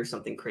 40 or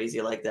something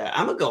crazy like that.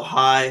 I'm going to go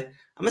high. I'm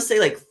going to say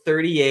like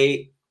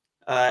 38.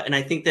 And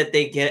I think that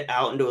they get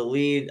out into a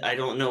lead. I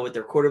don't know what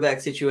their quarterback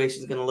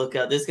situation is going to look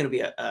out. This is going to be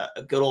a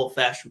good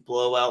old-fashioned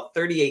blowout,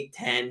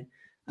 38-10.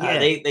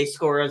 They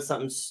score on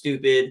something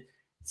stupid,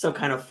 some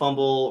kind of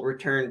fumble,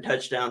 return,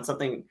 touchdown,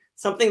 something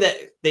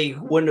that they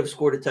wouldn't have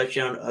scored a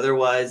touchdown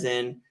otherwise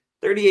in.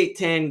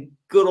 38-10,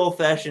 good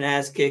old-fashioned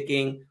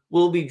ass-kicking.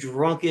 We'll be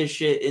drunk as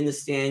shit in the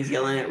stands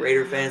yelling at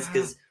Raider fans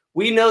because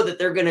we know that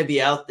they're going to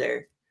be out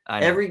there.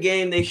 Every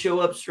game they show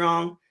up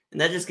strong, and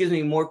that just gives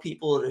me more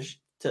people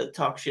to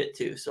talk shit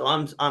to. So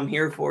I'm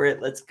here for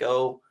it. Let's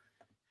go.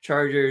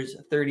 Chargers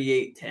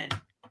 38-10.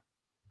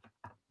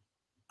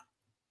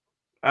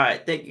 All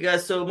right. Thank you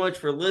guys so much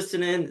for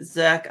listening.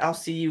 Zach, I'll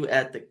see you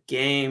at the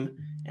game.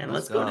 And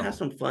let's go and have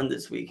some fun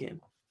this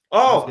weekend.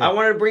 Oh, I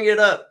wanted to bring it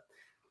up.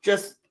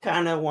 Just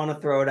kind of want to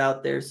throw it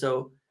out there.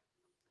 So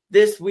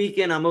this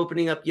weekend, I'm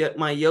opening up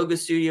my yoga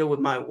studio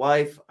with my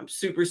wife. I'm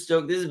super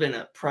stoked. This has been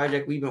a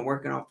project we've been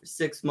working on for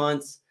 6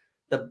 months.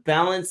 The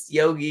balanced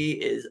yogi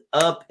is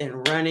up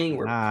and running.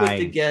 We're put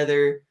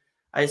together.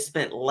 I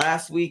spent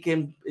last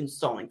weekend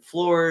installing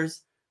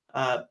floors,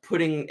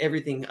 putting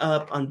everything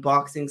up,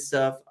 unboxing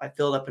stuff. I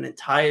filled up an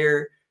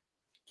entire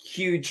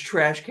huge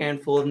trash can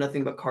full of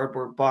nothing but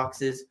cardboard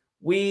boxes.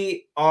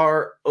 We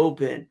are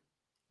open.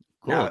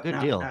 Cool, good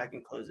deal. Now I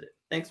can close it.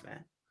 Thanks,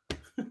 man.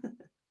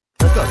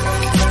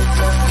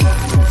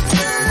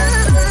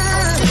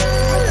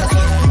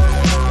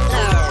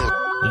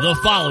 The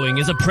following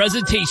is a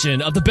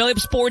presentation of the Belly Up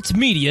Sports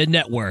Media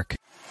Network.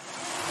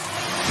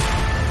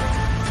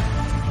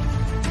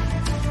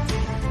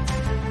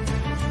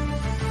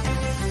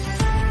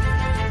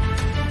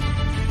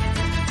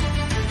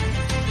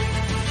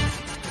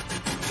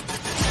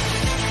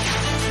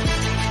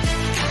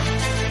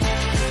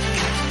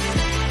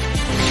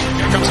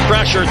 Comes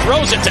pressure,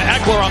 throws it to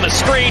Eckler on the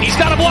screen. He's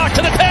got a block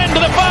to the 10, to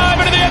the 5,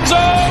 into the end zone.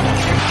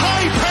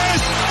 High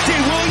pass.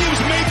 Did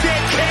Williams make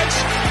that catch?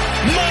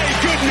 My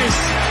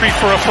goodness.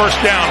 For a first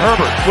down,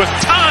 Herbert with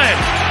time.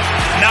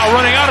 Now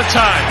running out of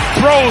time.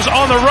 Throws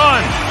on the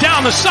run.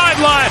 Down the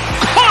sideline.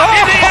 Caught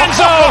in the end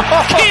zone.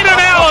 Keenan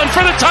Allen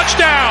for the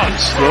touchdown.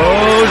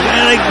 Throws,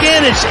 and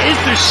again it's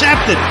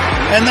intercepted.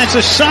 And that's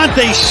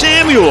Asante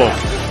Samuel.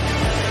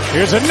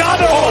 Here's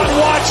another one.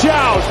 Watch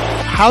out.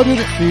 How did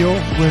it feel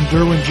when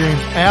Derwin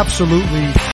James absolutely